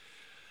even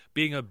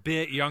being a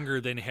bit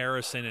younger than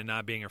Harrison and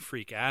not being a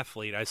freak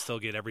athlete, I still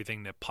get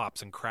everything that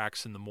pops and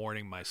cracks in the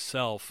morning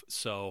myself.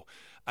 So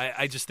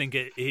I just think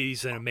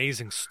he's an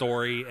amazing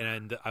story,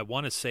 and I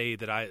want to say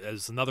that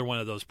as another one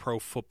of those Pro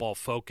Football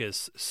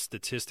Focus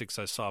statistics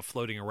I saw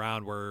floating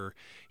around where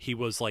he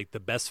was like the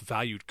best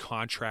valued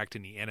contract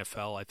in the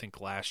NFL, I think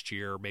last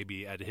year,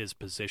 maybe at his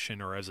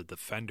position or as a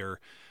defender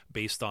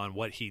based on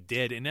what he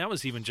did. And that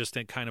was even just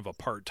in kind of a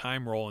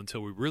part-time role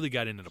until we really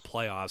got into the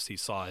playoffs. He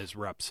saw his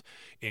reps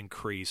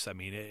increase. I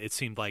mean, it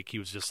seemed like he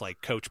was just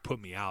like, Coach,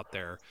 put me out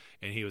there,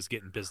 and he was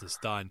getting business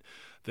done.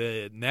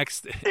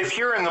 If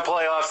you're in the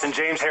playoffs and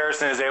James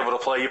Harrison is able to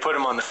play, you put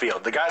him on the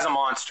field. The guy's a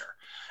monster.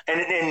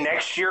 And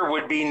next year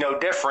would be no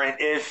different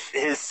if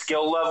his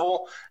skill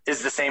level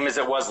is the same as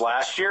it was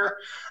last year.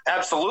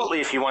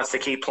 Absolutely, if he wants to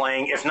keep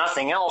playing, if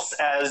nothing else,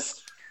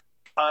 as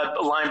a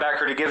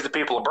linebacker to give the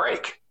people a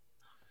break.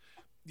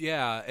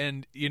 Yeah,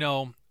 and,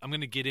 I'm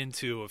going to get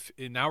into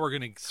now we're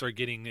going to start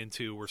getting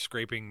into we're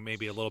scraping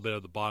maybe a little bit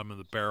of the bottom of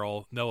the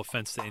barrel. No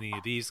offense to any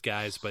of these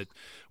guys, but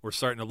we're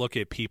starting to look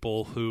at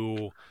people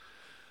who,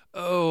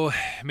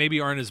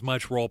 maybe aren't as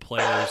much role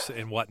players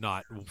and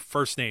whatnot.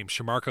 First name,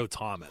 Shamarko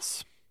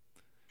Thomas.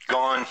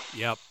 Gone.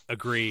 Yep,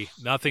 agree.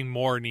 Nothing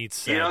more needs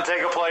said. You don't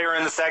take a player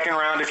in the second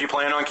round if you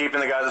plan on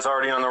keeping the guy that's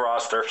already on the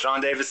roster. Sean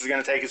Davis is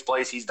going to take his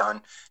place. He's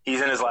done.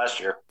 He's in his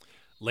last year.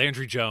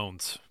 Landry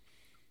Jones.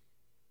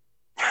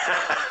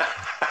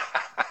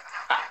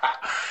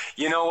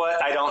 You know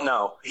what? I don't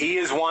know. He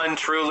is one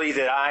truly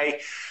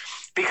that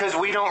because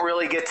we don't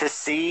really get to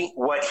see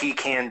what he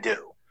can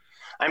do.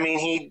 I mean,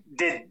 he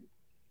did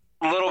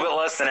a little bit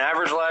less than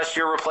average last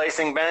year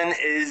replacing Ben.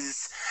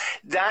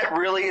 That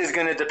really is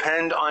going to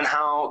depend on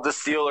how the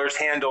Steelers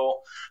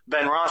handle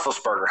Ben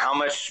Roethlisberger, how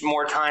much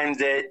more time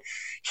that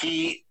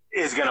he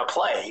is going to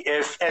play.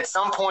 If at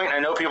some point, I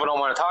know people don't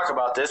want to talk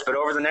about this, but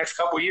over the next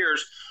couple of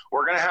years,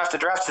 we're going to have to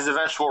draft his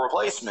eventual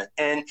replacement.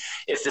 And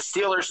if the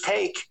Steelers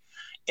take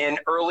an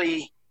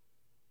early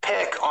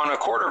pick on a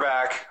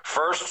quarterback,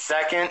 first,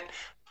 second,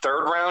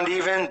 third round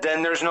even,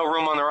 then there's no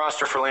room on the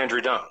roster for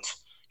Landry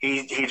Jones.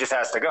 He just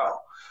has to go.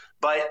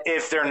 But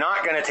if they're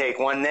not going to take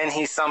one, then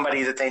he's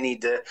somebody that they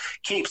need to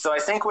keep. So I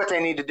think what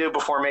they need to do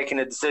before making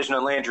a decision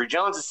on Landry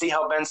Jones is see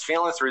how Ben's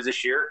feeling through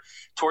this year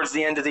towards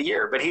the end of the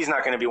year. But he's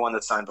not going to be one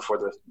that's signed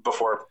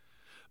before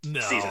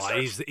season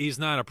starts. He's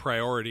not a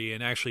priority.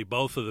 And actually,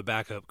 both of the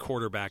backup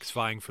quarterbacks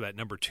vying for that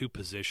number 2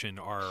 position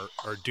are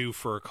due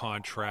for a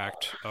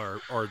contract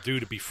or due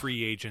to be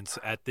free agents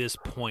at this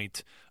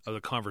point of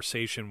the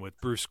conversation, with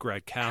Bruce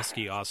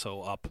Gradkowski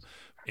also up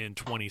in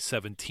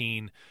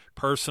 2017.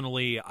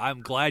 Personally,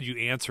 I'm glad you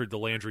answered the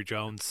Landry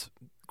Jones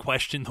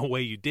question the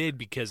way you did,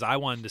 because I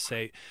wanted to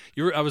say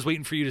I was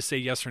waiting for you to say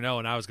yes or no,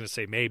 and I was going to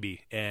say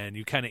maybe, and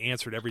you kind of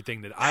answered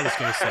everything that I was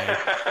going to say.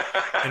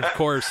 And of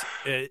course,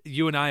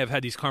 you and I have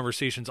had these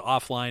conversations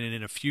offline, and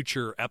in a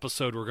future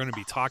episode, we're going to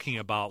be talking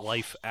about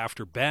life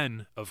after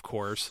Ben, of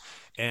course.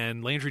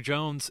 And Landry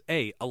Jones,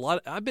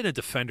 I've been a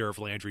defender of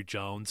Landry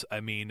Jones. I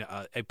mean,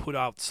 I put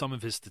out some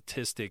of his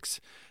statistics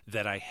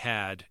that I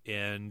had,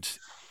 and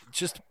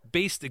just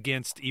based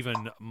against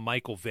even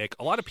Michael Vick,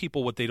 a lot of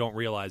people, what they don't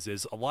realize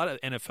is a lot of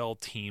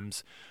NFL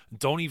teams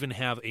don't even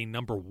have a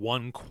number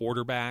 1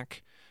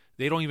 quarterback.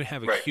 They don't even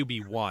have a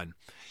QB1.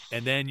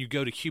 And then you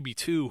go to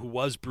QB2, who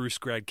was Bruce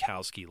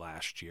Gradkowski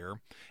last year.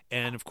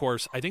 And, of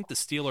course, I think the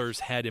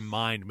Steelers had in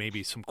mind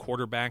maybe some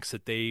quarterbacks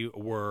that they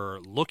were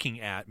looking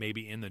at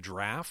maybe in the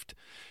draft.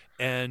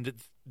 And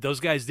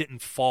those guys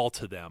didn't fall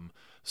to them.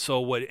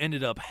 So what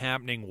ended up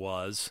happening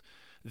was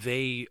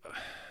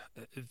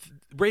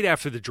right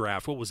after the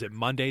draft, what was it,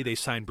 Monday, they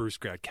signed Bruce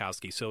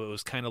Gradkowski. So it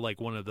was kind of like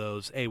one of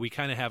those, we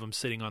kind of have him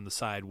sitting on the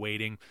side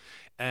waiting.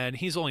 And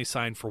he's only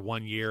signed for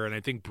 1 year, and I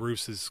think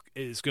Bruce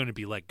is going to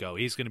be let go.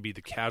 He's going to be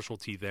the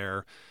casualty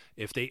there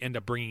if they end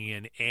up bringing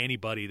in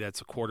anybody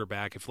that's a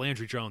quarterback. If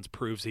Landry Jones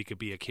proves he could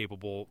be a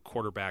capable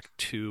quarterback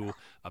to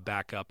a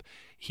backup,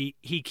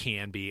 he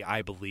can be,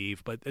 I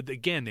believe. But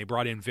again, they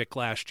brought in Vic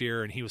last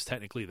year, and he was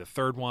technically the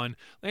third one.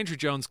 Landry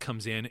Jones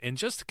comes in, and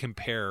just to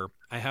compare,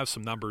 I have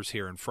some numbers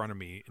here in front of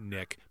me,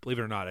 Nick. Believe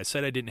it or not, I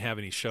said I didn't have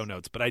any show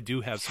notes, but I do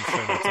have some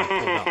show notes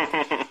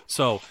I pulled up.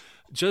 So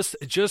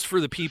just for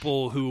the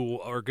people who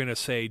are going to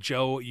say,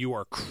 Joe, you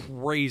are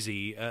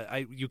crazy.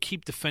 You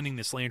keep defending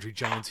this Landry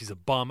Jones. He's a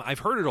bum. I've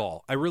heard it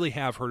all. I really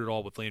have heard it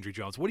all with Landry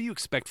Jones. What do you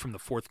expect from the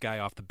 4th guy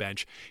off the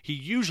bench? He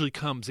usually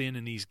comes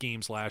in these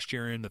games last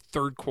year in the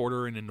 3rd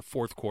quarter and in the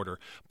 4th quarter.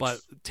 But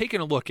taking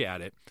a look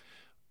at it,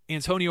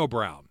 Antonio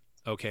Brown,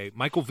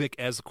 Michael Vick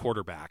as the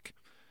quarterback,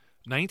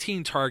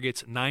 19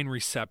 targets, 9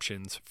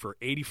 receptions for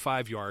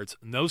 85 yards,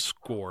 no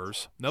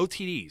scores, no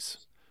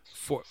TDs,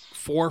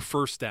 4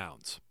 first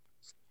downs.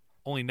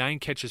 Only 9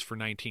 catches for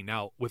 19.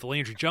 Now, with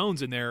Landry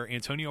Jones in there,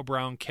 Antonio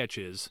Brown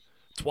catches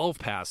 12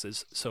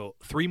 passes, so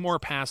 3 more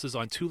passes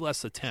on 2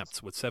 less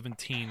attempts with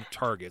 17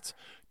 targets,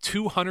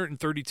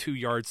 232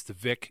 yards to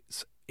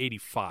Vic's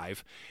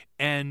 85,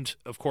 and,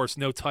 of course,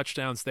 no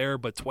touchdowns there,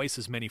 but twice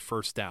as many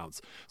first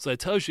downs. So that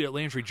tells you that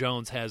Landry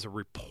Jones has a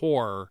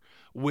rapport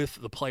with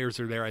the players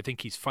that are there. I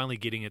think he's finally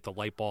getting it. The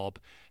light bulb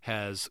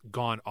has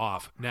gone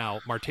off. Now,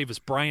 Martavis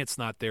Bryant's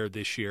not there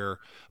this year,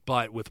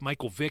 but with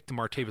Michael Vick to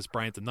Martavis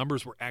Bryant, the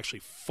numbers were actually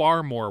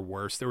far more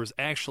worse. There was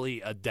actually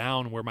a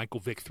down where Michael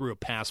Vick threw a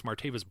pass.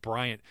 Martavis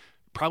Bryant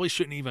probably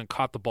shouldn't even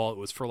caught the ball. It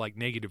was for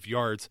negative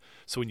yards.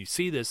 So when you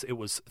see this, it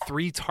was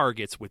 3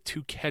 targets with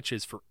 2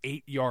 catches for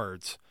 8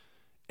 yards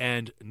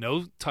and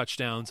no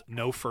touchdowns,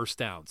 no first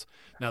downs.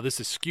 Now,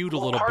 this is skewed a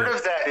little bit. Part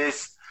of that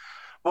is,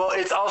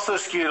 it's also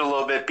skewed a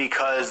little bit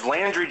because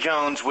Landry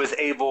Jones was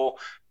able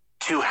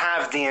to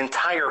have the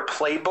entire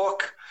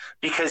playbook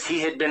because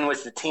he had been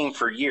with the team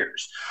for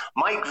years.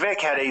 Mike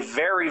Vick had a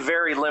very,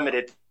 very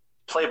limited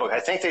playbook. I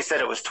think they said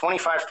it was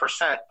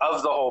 25%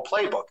 of the whole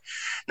playbook.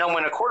 Now,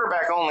 when a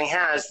quarterback only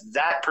has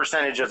that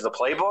percentage of the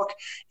playbook,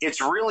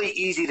 it's really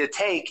easy to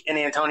take an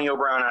Antonio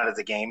Brown out of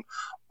the game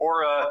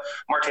or a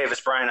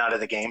Martavis Bryant out of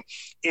the game.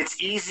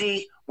 It's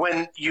easy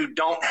when you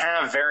don't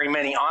have very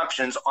many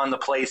options on the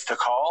plays to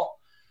call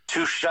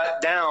to shut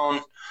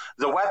down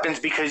the weapons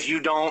because you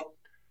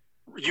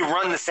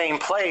run the same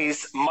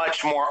plays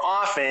much more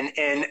often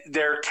and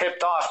they're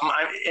tipped off.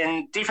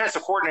 And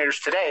defensive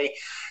coordinators today,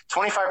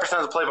 25%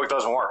 of the playbook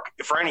doesn't work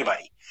for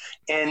anybody.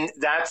 And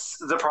that's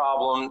the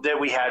problem that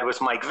we had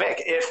with Mike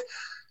Vick. If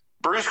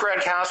Bruce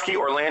Gradkowski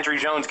or Landry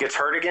Jones gets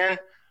hurt again,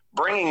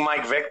 bringing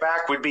Mike Vick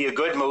back would be a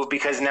good move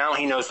because now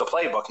he knows the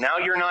playbook. Now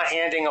you're not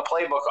handing a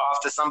playbook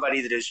off to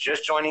somebody that is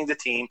just joining the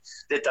team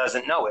that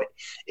doesn't know it.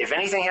 If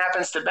anything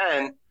happens to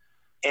Ben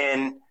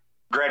and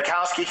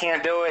Gradkowski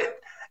can't do it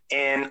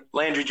and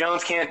Landry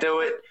Jones can't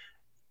do it,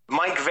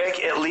 Mike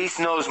Vick at least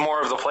knows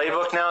more of the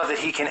playbook now that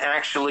he can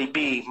actually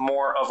be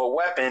more of a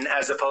weapon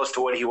as opposed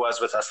to what he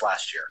was with us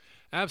last year.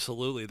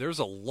 Absolutely. There's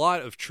a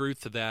lot of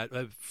truth to that.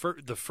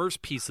 The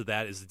first piece of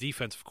that is the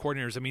defensive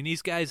coordinators. I mean,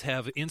 these guys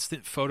have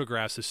instant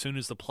photographs as soon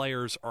as the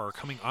players are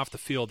coming off the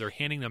field. They're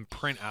handing them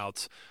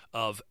printouts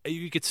of –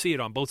 you could see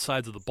it on both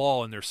sides of the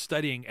ball, and they're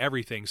studying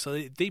everything.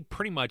 So they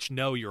pretty much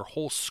know your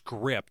whole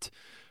script,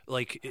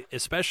 like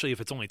especially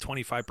if it's only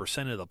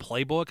 25% of the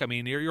playbook. I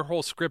mean, your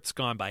whole script's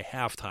gone by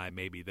halftime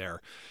maybe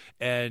there.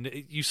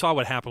 And you saw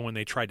what happened when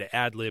they tried to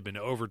ad-lib in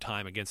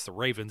overtime against the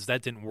Ravens.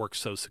 That didn't work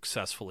so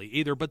successfully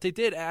either, but they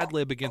did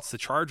ad-lib against the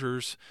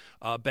Chargers.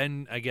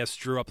 Ben, I guess,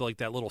 drew up like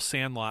that little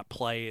sandlot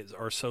play,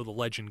 or so the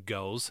legend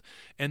goes,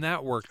 and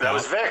that worked out. That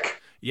was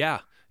Vic. Yeah.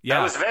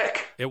 That was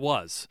Vic. It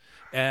was.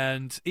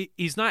 And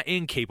he's not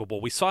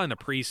incapable. We saw in the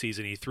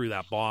preseason he threw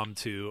that bomb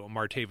to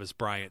Martavis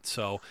Bryant.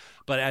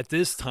 But at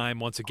this time,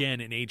 once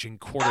again, an aging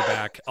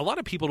quarterback, a lot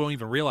of people don't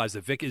even realize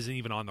that Vic isn't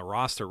even on the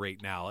roster right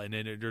now. And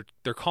then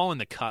they're calling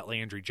the cut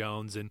Landry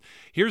Jones. And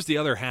here's the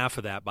other half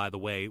of that, by the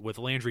way, with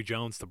Landry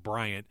Jones to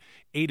Bryant,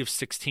 8 of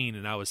 16.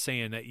 And I was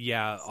saying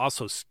that,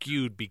 also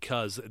skewed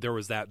because there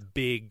was that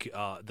big,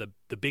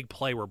 the big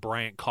play where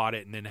Bryant caught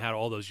it and then had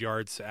all those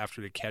yards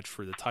after the catch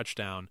for the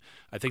touchdown.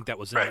 I think that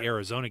was in the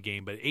Arizona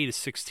game, but 8 of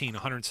 16,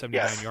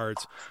 179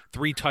 yards,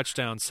 3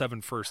 touchdowns,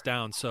 7 first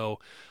downs. So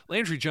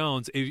Landry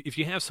Jones, if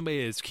you have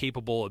somebody that's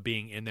capable of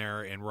being in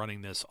there and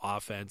running this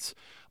offense,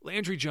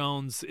 Landry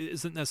Jones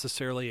isn't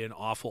necessarily an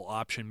awful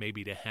option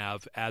maybe to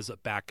have as a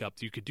backup.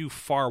 You could do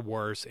far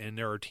worse, and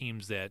there are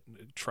teams that,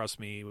 trust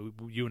me,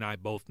 you and I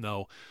both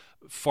know,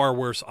 far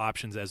worse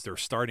options as their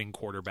starting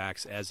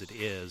quarterbacks as it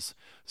is.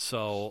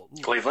 So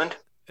Cleveland?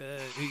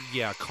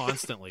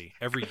 Constantly.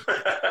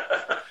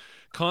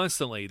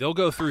 Constantly. They'll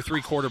go through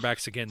 3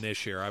 quarterbacks again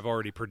this year. I've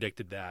already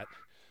predicted that.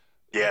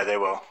 Yeah, they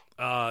will.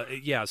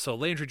 So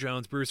Landry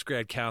Jones, Bruce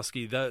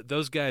Gradkowski,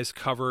 those guys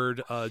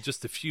covered.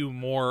 Just a few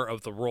more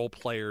of the role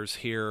players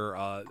here.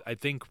 I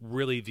think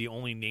really the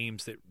only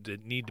names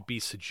that need to be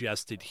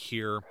suggested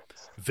here,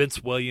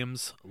 Vince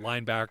Williams,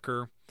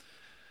 linebacker.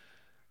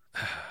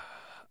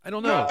 I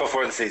don't know. Not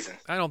before the season.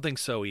 I don't think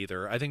so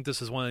either. I think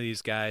this is one of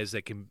these guys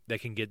that can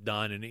get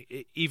done,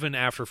 and even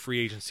after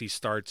free agency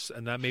starts,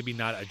 and that maybe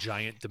not a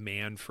giant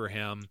demand for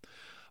him.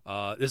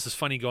 This is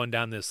funny going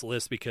down this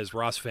list because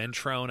Ross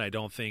Ventrone, I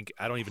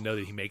don't even know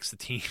that he makes the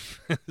team.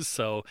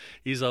 So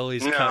he's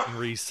always cut and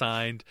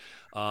re-signed.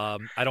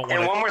 And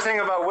one more thing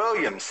about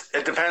Williams,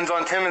 it depends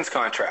on Timmons'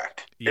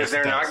 contract. Yes, if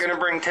they're not going to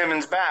bring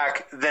Timmons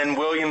back, then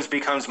Williams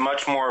becomes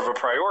much more of a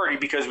priority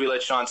because we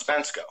let Sean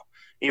Spence go.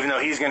 Even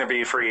though he's going to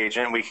be a free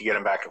agent, we could get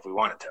him back if we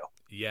wanted to.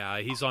 Yeah,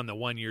 he's on the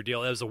 1-year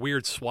deal. It was a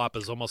weird swap. It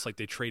was almost like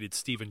they traded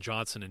Steven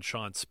Johnson and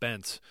Sean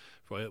Spence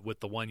with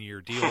the 1-year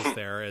deals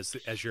there as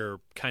your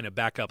kind of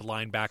backup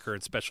linebacker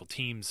and special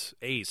teams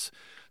ace.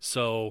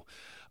 So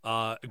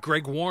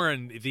Greg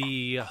Warren,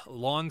 the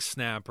long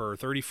snapper,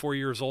 34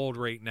 years old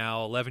right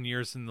now, 11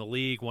 years in the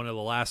league, one of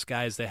the last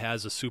guys that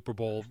has a Super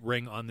Bowl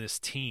ring on this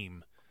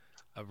team.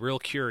 Real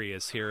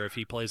curious here if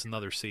he plays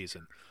another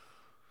season.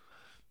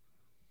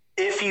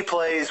 If he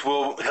plays,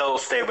 he'll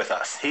stay with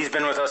us. He's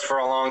been with us for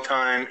a long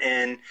time,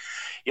 and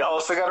you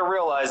also got to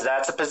realize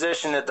that's a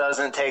position that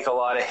doesn't take a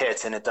lot of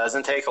hits, and it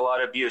doesn't take a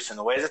lot of abuse. And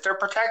the way that they're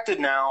protected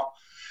now,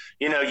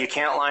 you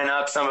can't line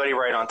up somebody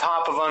right on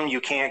top of them. You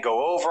can't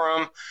go over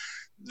them.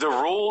 The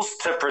rules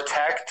to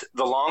protect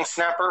the long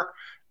snapper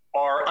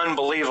are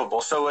unbelievable.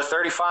 So a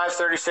 35,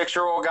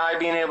 36-year-old guy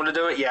being able to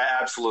do it, yeah,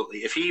 absolutely.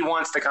 If he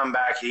wants to come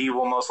back, he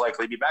will most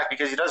likely be back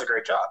because he does a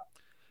great job.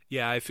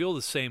 Yeah, I feel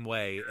the same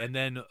way. And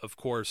then, of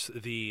course,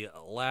 the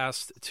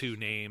last 2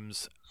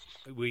 names,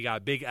 we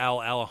got Big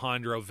Al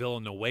Alejandro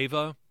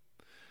Villanueva.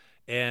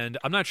 And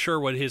I'm not sure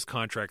what his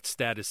contract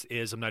status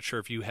is. I'm not sure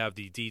if you have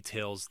the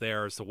details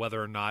there as to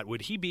whether or not.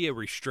 Would he be a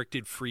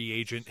restricted free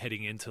agent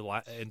heading into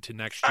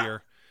next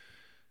year?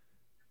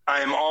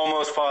 I am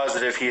almost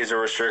positive he is a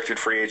restricted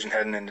free agent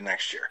heading into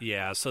next year.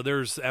 Yeah, so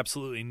there's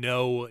absolutely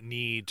no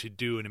need to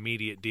do an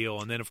immediate deal.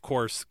 And then, of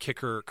course,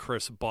 kicker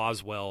Chris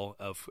Boswell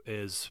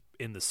is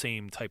in the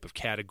same type of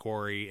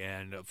category.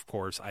 And, of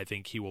course, I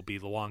think he will be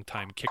the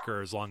longtime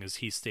kicker as long as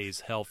he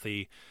stays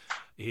healthy.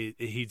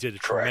 He did a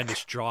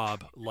tremendous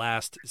job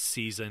last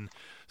season.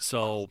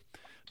 So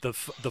the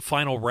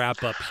final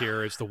wrap-up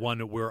here is the one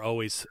that we're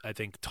always, I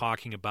think,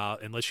 talking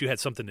about, unless you had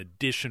something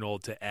additional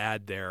to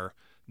add there,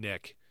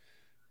 Nick.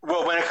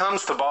 Well, when it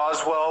comes to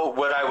Boswell,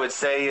 what I would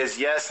say is,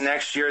 yes,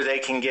 next year they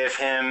can give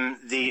him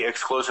the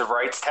exclusive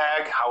rights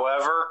tag.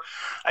 However,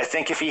 I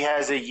think if he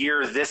has a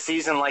year this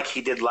season like he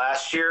did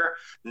last year,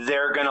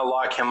 they're going to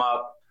lock him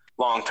up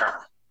long term.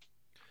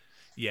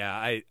 Yeah,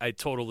 I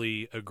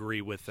totally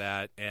agree with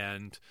that.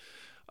 And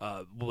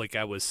like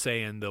I was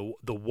saying,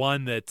 the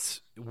one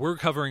that we're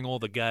covering all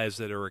the guys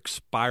that are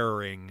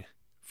expiring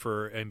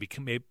and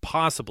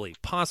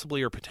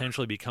possibly or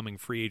potentially becoming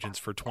free agents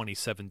for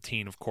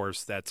 2017. Of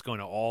course, that's going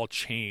to all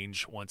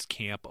change once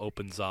camp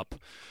opens up.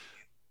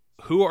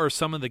 Who are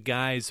some of the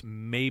guys,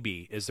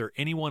 maybe? Is there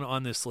anyone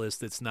on this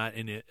list that's not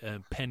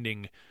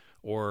pending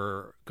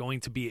or going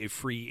to be a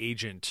free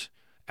agent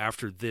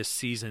after this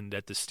season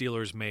that the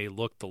Steelers may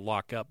look to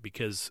lock up?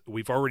 Because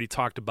we've already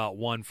talked about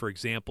one, for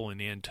example,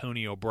 in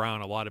Antonio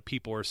Brown. A lot of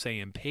people are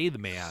saying pay the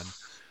man.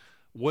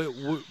 What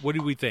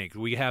do we think?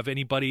 Do we have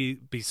anybody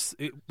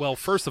well,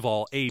 first of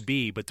all,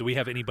 AB, but do we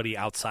have anybody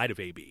outside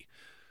of AB?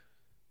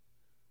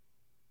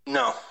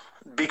 No,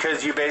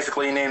 because you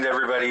basically named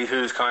everybody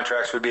whose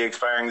contracts would be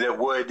expiring that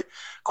would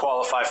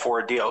qualify for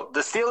a deal. The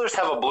Steelers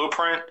have a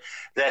blueprint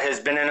that has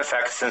been in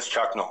effect since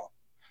Chuck Noll.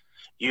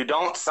 You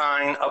don't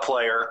sign a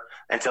player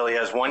until he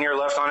has 1 year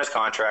left on his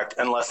contract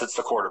unless it's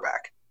the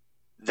quarterback.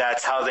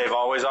 That's how they've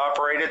always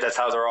operated. That's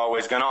how they're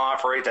always going to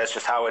operate. That's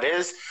just how it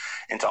is.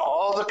 And to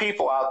all the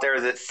people out there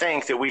that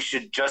think that we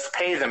should just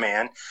pay the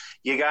man,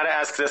 you got to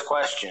ask this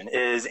question.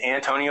 Is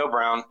Antonio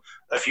Brown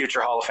a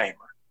future Hall of Famer?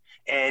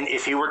 And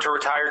if he were to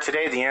retire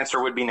today, the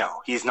answer would be no,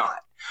 he's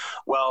not.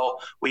 Well,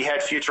 we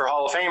had future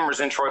Hall of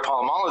Famers in Troy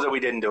Polamalu that we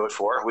didn't do it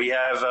for. We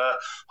have a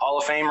Hall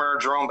of Famer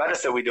Jerome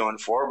Bettis that we doing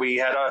it for. We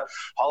had a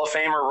Hall of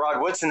Famer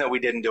Rod Woodson that we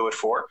didn't do it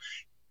for.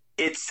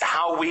 It's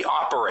how we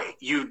operate.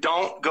 You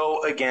don't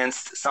go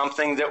against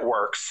something that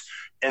works,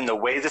 and the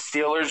way the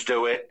Steelers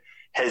do it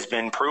has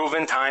been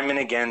proven time and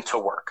again to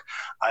work.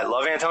 I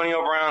love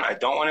Antonio Brown. I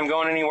don't want him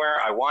going anywhere.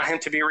 I want him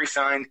to be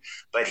re-signed,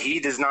 but he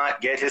does not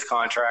get his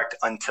contract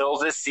until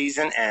this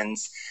season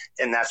ends,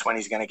 and that's when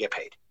he's going to get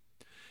paid.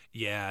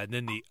 Yeah, and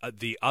then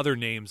the other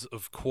names,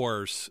 of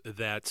course,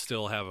 that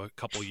still have a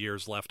couple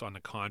years left on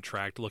the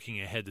contract, looking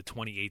ahead to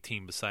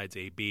 2018 besides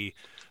AB,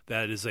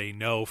 that is a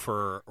no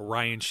for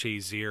Ryan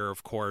Shazier,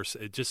 of course.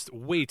 Just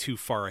way too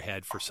far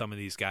ahead for some of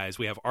these guys.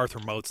 We have Arthur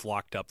Moats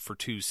locked up for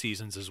 2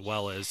 seasons as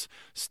well as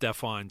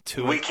Stephon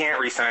Tuitt. We can't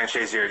re-sign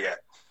Shazier yet.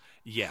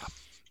 Yeah.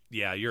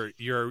 Yeah, you're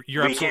we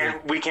absolutely...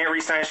 We can't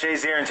re-sign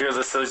Shazier until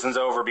the season's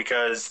over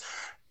because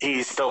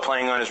he's still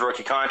playing on his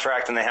rookie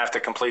contract, and they have to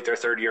complete their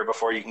 3rd year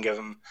before you can give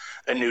him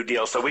a new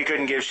deal. So we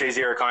couldn't give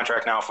Shazier a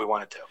contract now if we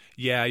wanted to.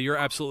 Yeah, you're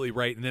absolutely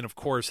right. And then, of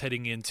course,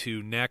 heading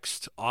into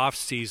next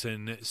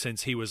offseason,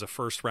 since he was a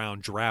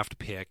first-round draft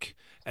pick,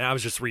 and I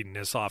was just reading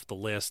this off the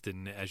list,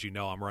 and as you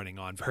know, I'm running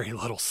on very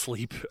little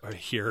sleep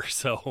here.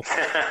 So,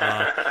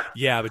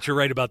 yeah, but you're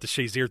right about the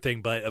Shazier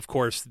thing. But, of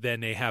course,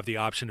 then they have the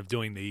option of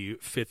doing the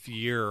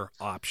 5th-year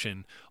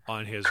option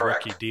on his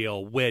rookie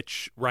deal,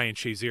 which Ryan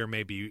Shazier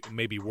may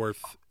be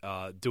worth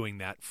doing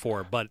that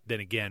for. But then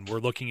again, we're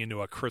looking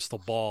into a crystal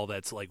ball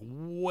that's like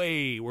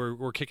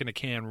we're kicking a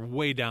can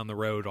way down the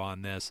road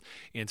on this.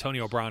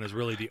 Antonio Brown is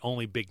really the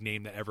only big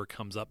name that ever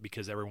comes up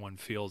because everyone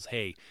feels,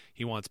 hey,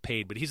 he wants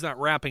paid, but he's not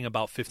rapping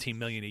about $15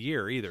 million a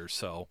year either.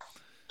 So,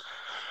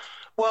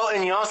 well,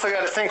 and you also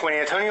got to think when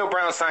Antonio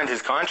Brown signed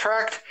his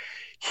contract,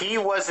 he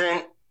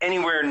wasn't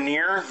anywhere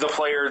near the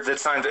player that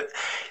signed it.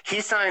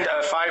 He signed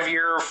a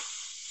 5-year,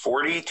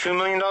 $42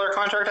 million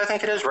contract, I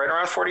think it is, right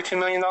around $42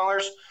 million.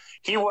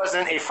 He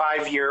wasn't a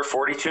 5-year,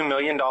 $42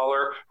 million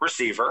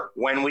receiver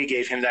when we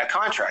gave him that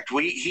contract.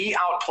 He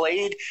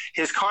outplayed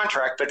his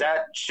contract, but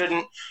that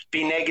shouldn't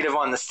be negative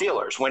on the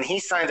Steelers. When he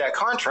signed that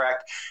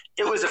contract,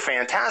 it was a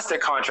fantastic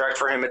contract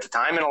for him at the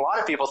time, and a lot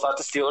of people thought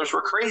the Steelers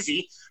were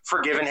crazy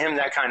for giving him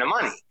that kind of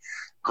money.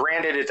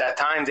 Granted, at that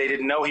time, they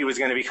didn't know he was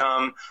going to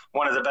become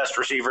one of the best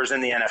receivers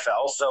in the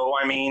NFL. So,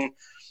 I mean,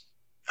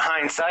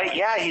 hindsight,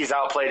 yeah, he's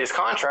outplayed his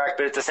contract,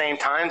 but at the same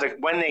time,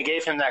 when they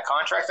gave him that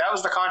contract, that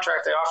was the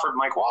contract they offered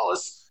Mike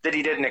Wallace that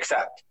he didn't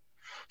accept.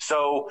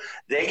 So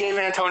they gave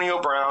Antonio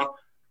Brown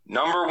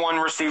number 1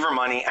 receiver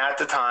money at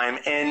the time,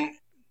 and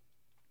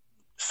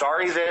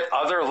sorry that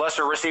other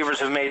lesser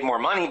receivers have made more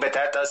money, but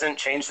that doesn't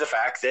change the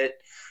fact that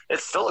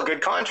it's still a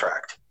good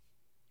contract.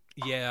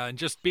 Yeah, and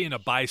just being a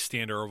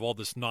bystander of all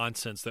this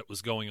nonsense that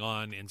was going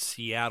on in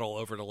Seattle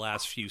over the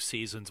last few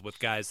seasons with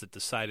guys that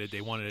decided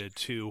they wanted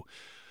to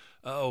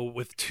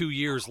with 2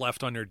 years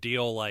left on their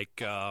deal,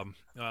 like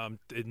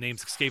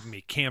names escaping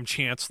me. Cam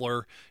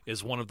Chancellor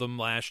is one of them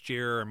last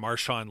year, and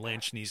Marshawn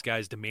Lynch, and these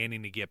guys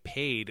demanding to get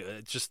paid.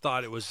 Just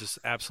thought it was just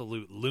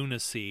absolute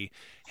lunacy.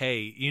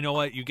 Hey, you know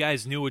what? You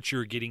guys knew what you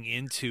were getting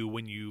into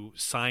when you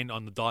signed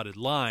on the dotted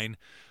line.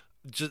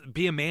 just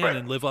be a man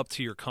and live up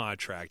to your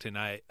contract. And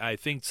I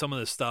think some of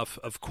the stuff,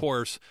 of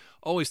course,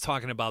 always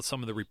talking about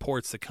some of the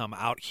reports that come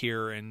out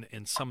here and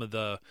some of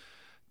the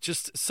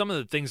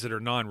things that are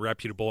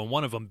non-reputable, and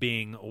one of them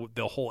being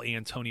the whole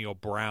Antonio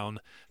Brown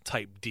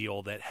type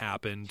deal that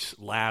happened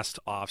last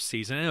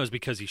offseason. And it was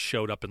because he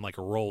showed up in like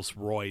a Rolls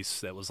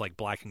Royce that was like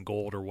black and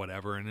gold or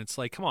whatever. And it's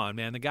like, come on,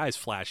 man, the guy's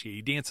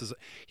flashy.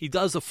 He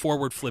does a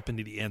forward flip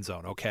into the end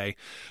zone, okay?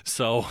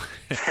 So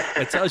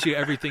it tells you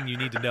everything you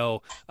need to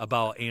know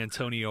about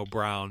Antonio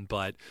Brown.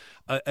 But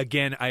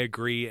again, I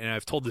agree, and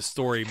I've told this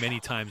story many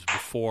times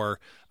before.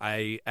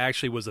 I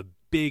actually was a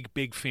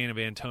big fan of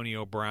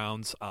Antonio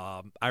Brown's.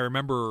 I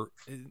remember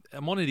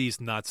I'm one of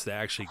these nuts that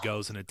actually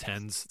goes and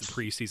attends the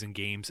preseason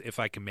games if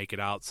I can make it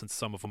out, since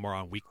some of them are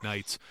on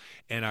weeknights.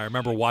 And I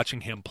remember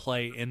watching him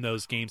play in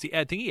those games.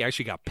 I think he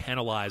actually got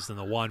penalized in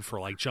the one for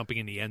like jumping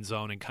in the end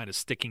zone and kind of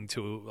sticking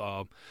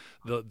to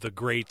the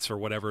grates or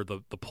whatever,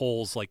 the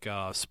poles, like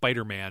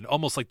Spider-Man,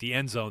 almost like the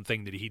end zone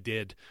thing that he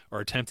did or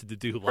attempted to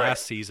do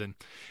last season.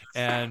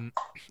 And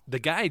the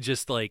guy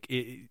just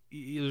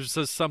there's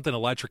just something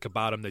electric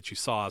about him that you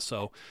saw.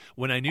 So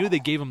when I knew they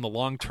gave him the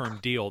long-term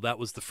deal, that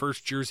was the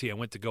first jersey I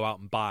went to go out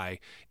and buy,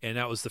 and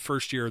that was the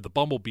first year of the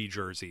Bumblebee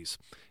jerseys.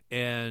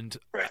 And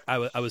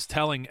I was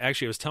telling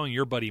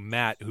your buddy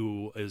Matt,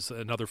 who is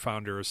another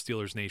founder of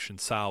Steelers Nation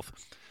South,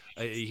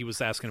 he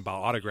was asking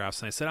about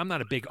autographs, and I said, I'm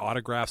not a big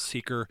autograph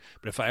seeker,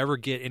 but if I ever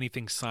get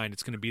anything signed,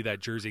 it's going to be that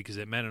jersey, because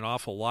it meant an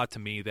awful lot to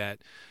me that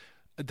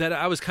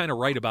I was kind of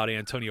right about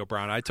Antonio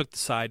Brown. I took the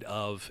side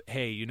of,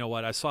 hey, you know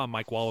what? I saw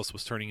Mike Wallace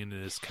was turning into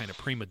this kind of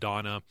prima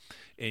donna,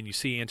 and you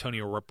see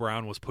Antonio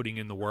Brown was putting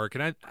in the work.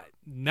 And I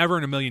never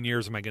in a million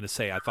years am I going to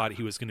say I thought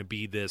he was going to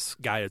be this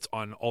guy that's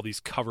on all these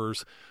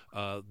covers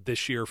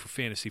this year for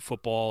fantasy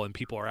football, and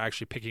people are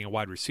actually picking a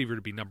wide receiver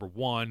to be number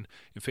one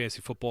in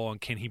fantasy football,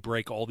 and can he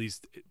break all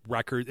these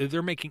records?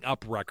 They're making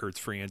up records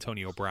for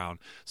Antonio Brown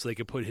so they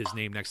could put his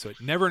name next to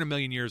it. Never in a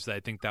million years that I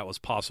think that was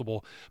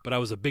possible, but I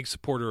was a big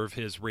supporter of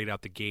his right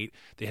out the gate.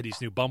 They had these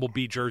new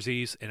Bumblebee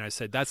jerseys, and I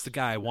said, that's the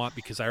guy I want,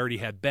 because I already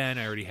had Ben,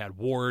 I already had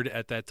Ward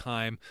at that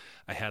time.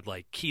 I had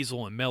like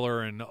Kiesel and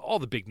Miller and all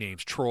the big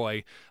names,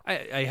 Troy.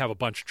 I have a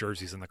bunch of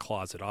jerseys in the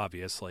closet,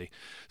 obviously.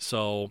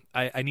 So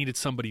I needed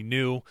somebody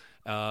new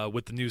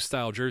with the new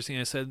style jersey,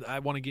 and I said, I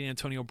want to get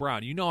Antonio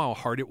Brown. You know how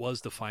hard it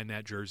was to find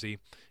that jersey.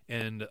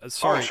 And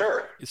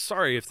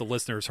sorry if the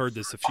listeners heard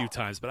this a few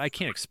times, but I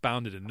can't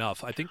expound it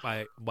enough. I think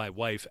my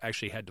wife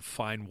actually had to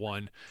find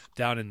one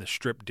down in the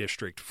Strip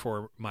District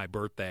for my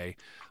birthday.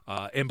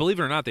 And believe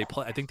it or not,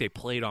 I think they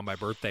played on my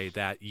birthday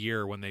that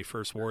year when they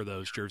first wore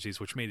those jerseys,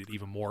 which made it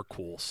even more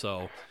cool.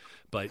 So,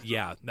 but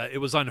yeah, it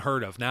was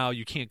unheard of. Now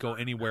you can't go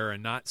anywhere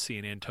and not see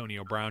an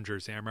Antonio Brown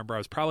jersey. I remember I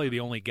was probably the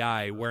only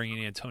guy wearing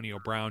an Antonio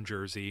Brown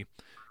jersey.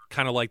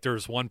 Kind of like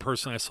there's one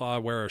person I saw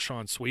wear a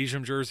Sean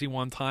Swayze jersey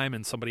one time,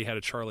 and somebody had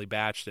a Charlie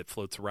Batch that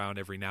floats around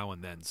every now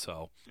and then.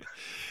 So,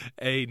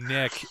 hey,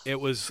 Nick, it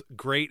was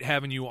great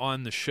having you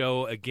on the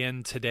show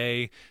again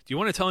today. Do you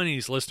want to tell any of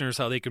these listeners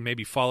how they can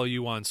maybe follow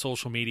you on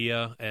social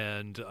media,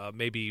 and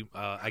maybe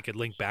I could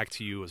link back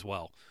to you as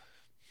well?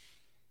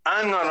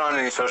 I'm not on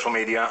any social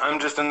media. I'm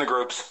just in the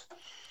groups.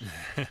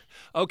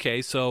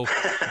 Okay, so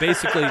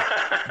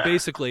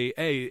basically,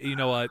 hey, you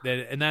know what,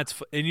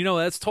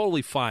 that's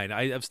totally fine.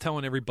 I was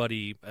telling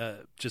everybody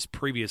just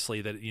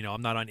previously that, you know,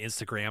 I'm not on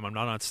Instagram, I'm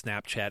not on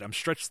Snapchat, I'm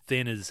stretched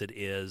thin as it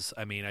is.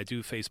 I mean, I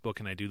do Facebook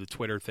and I do the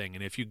Twitter thing,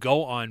 and if you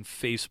go on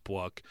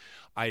Facebook,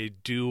 I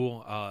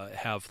do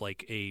have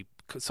like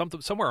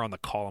somewhere on the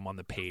column on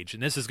the page,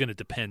 and this is going to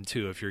depend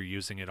too if you're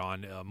using it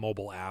on a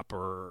mobile app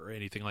or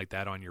anything like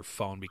that on your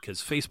phone, because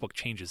Facebook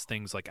changes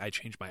things like I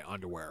change my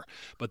underwear.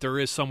 But there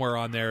is somewhere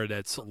on there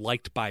that's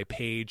liked by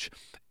page,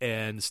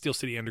 and Steel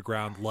City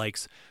Underground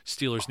likes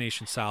Steelers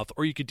Nation South,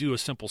 or you could do a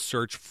simple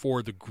search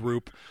for the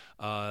group.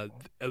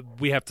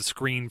 We have to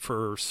screen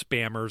for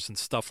spammers and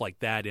stuff like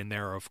that in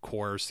there, of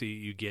course.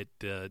 You get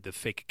the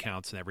fake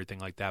accounts and everything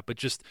like that. But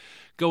just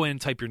go in,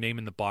 type your name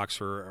in the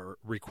box, or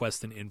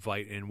request an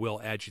invite, and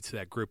we'll add you to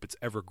that group. It's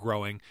ever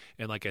growing.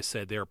 And like I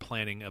said, they're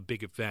planning a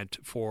big event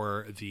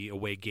for the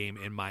away game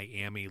in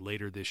Miami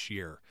later this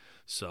year.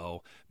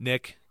 So,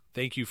 Nick,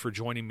 thank you for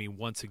joining me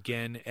once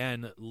again.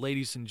 And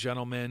ladies and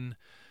gentlemen,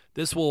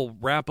 this will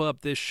wrap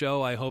up this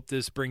show. I hope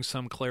this brings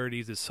some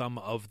clarity to some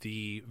of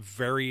the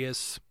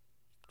various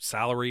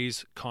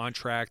salaries,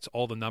 contracts,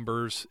 all the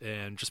numbers,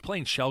 and just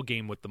playing shell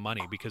game with the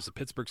money, because the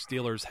Pittsburgh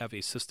Steelers have a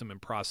system and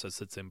process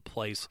that's in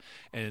place.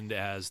 And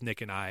as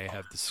Nick and I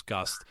have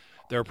discussed,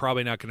 they're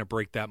probably not going to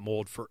break that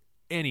mold for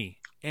any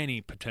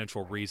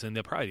potential reason.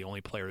 They're probably the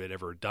only player that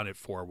ever done it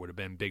for would have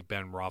been Big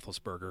Ben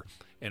Roethlisberger.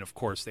 And of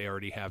course, they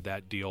already have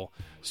that deal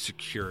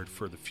secured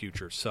for the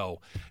future. So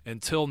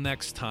until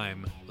next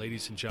time,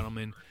 ladies and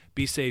gentlemen,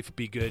 be safe,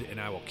 be good, and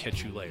I will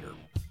catch you later.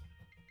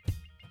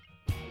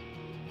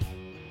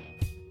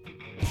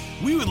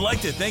 We would like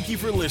to thank you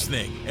for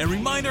listening and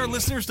remind our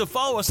listeners to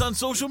follow us on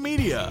social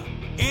media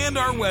and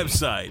our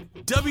website,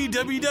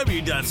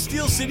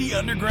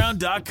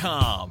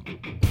 www.steelcityunderground.com.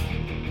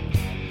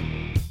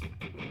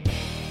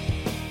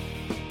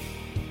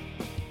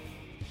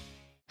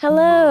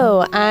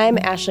 Hello, I'm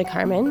Ashley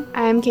Carmen.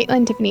 I'm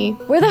Caitlin Tiffany.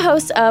 We're the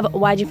hosts of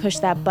Why'd You Push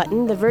That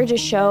Button, The Verge's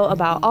show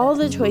about all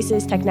the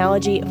choices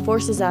technology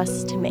forces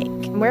us to make.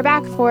 We're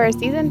back for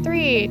season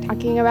 3,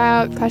 talking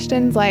about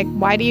questions like,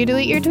 why do you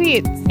delete your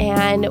tweets?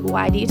 And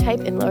why do you type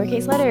in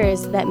lowercase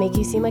letters that make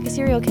you seem like a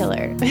serial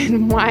killer?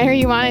 And why are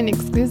you on an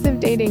exclusive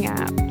dating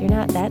app? You're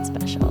not that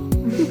special.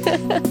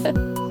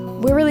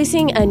 We're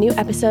releasing a new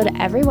episode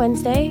every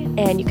Wednesday,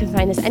 and you can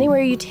find us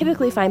anywhere you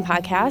typically find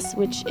podcasts,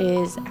 which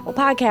is Apple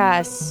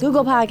Podcasts,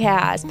 Google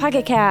Podcasts,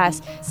 Pocket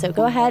Casts. So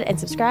go ahead and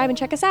subscribe and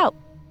check us out.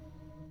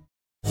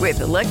 With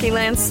the Lucky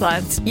Land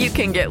Slots, you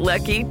can get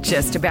lucky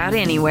just about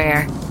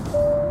anywhere.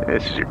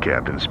 This is your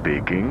captain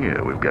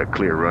speaking. We've got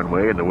clear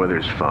runway and the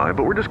weather's fine,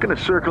 but we're just going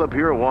to circle up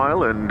here a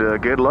while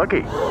and get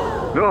lucky.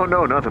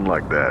 No, nothing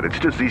like that. It's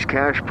just these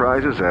cash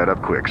prizes add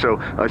up quick. So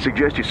I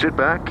suggest you sit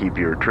back, keep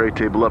your tray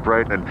table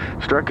upright, and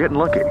start getting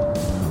lucky.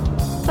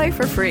 Play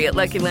for free at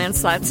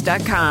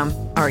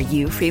LuckyLandSlots.com. Are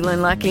you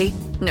feeling lucky?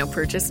 No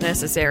purchase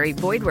necessary.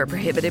 Void where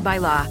prohibited by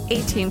law.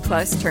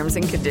 18+ terms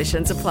and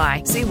conditions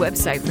apply. See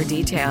website for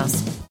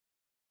details.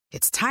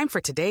 It's time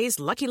for today's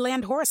Lucky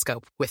Land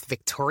horoscope with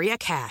Victoria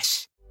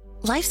Cash.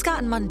 Life's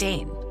gotten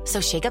mundane,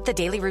 so shake up the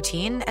daily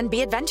routine and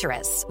be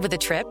adventurous with a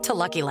trip to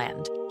Lucky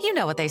Land. You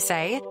know what they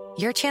say,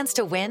 your chance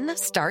to win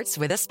starts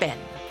with a spin.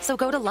 So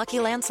go to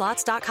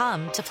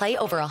LuckyLandSlots.com to play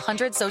over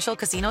 100 social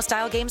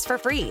casino-style games for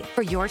free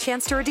for your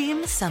chance to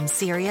redeem some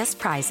serious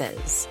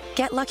prizes.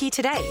 Get lucky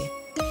today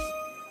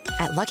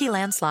at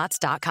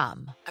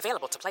LuckyLandSlots.com.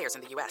 Available to players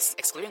in the U.S.,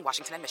 excluding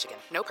Washington and Michigan.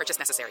 No purchase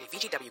necessary.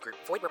 VGW Group.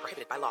 Void where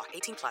prohibited by law.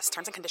 18+.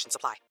 Terms and conditions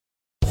apply.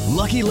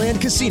 Lucky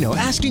Land Casino,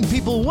 asking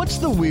people, what's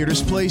the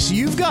weirdest place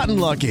you've gotten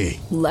lucky?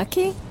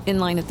 Lucky? In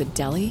line at the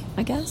deli,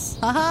 I guess?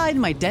 Aha, in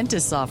my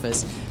dentist's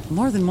office.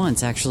 More than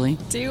once, actually.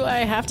 Do I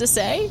have to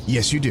say?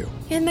 Yes, you do.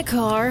 In the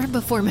car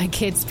before my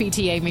kids'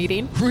 PTA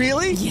meeting.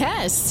 Really?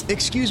 Yes.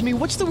 Excuse me,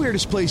 what's the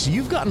weirdest place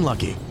you've gotten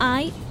lucky?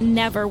 I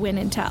never win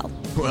and tell.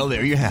 Well,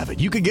 there you have it.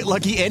 You can get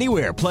lucky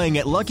anywhere, playing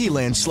at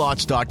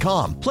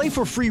LuckyLandSlots.com. Play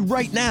for free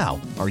right now.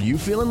 Are you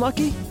feeling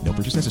lucky? No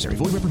purchase necessary.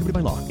 Void where prohibited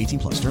by law.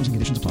 18+. Terms and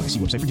conditions apply. See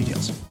website for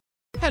details.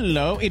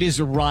 Hello, it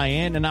is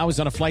Ryan, and I was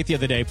on a flight the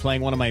other day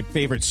playing one of my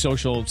favorite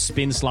social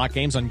spin slot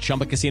games on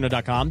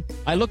ChumbaCasino.com.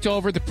 I looked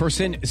over at the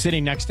person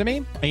sitting next to me,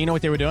 and you know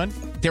what they were doing?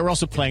 They were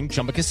also playing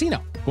Chumba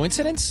Casino.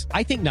 Coincidence?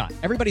 I think not.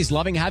 Everybody's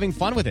loving having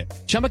fun with it.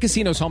 Chumba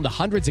Casino is home to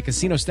hundreds of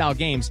casino-style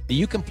games that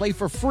you can play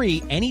for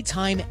free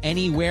anytime,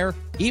 anywhere,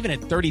 even at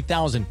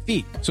 30,000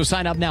 feet. So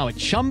sign up now at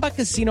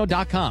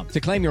ChumbaCasino.com to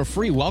claim your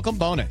free welcome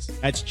bonus.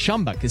 That's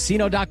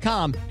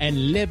ChumbaCasino.com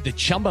and live the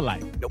Chumba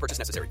life. No purchase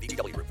necessary.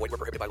 VGW Group. Void where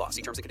prohibited by law.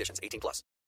 See terms and conditions. 18+.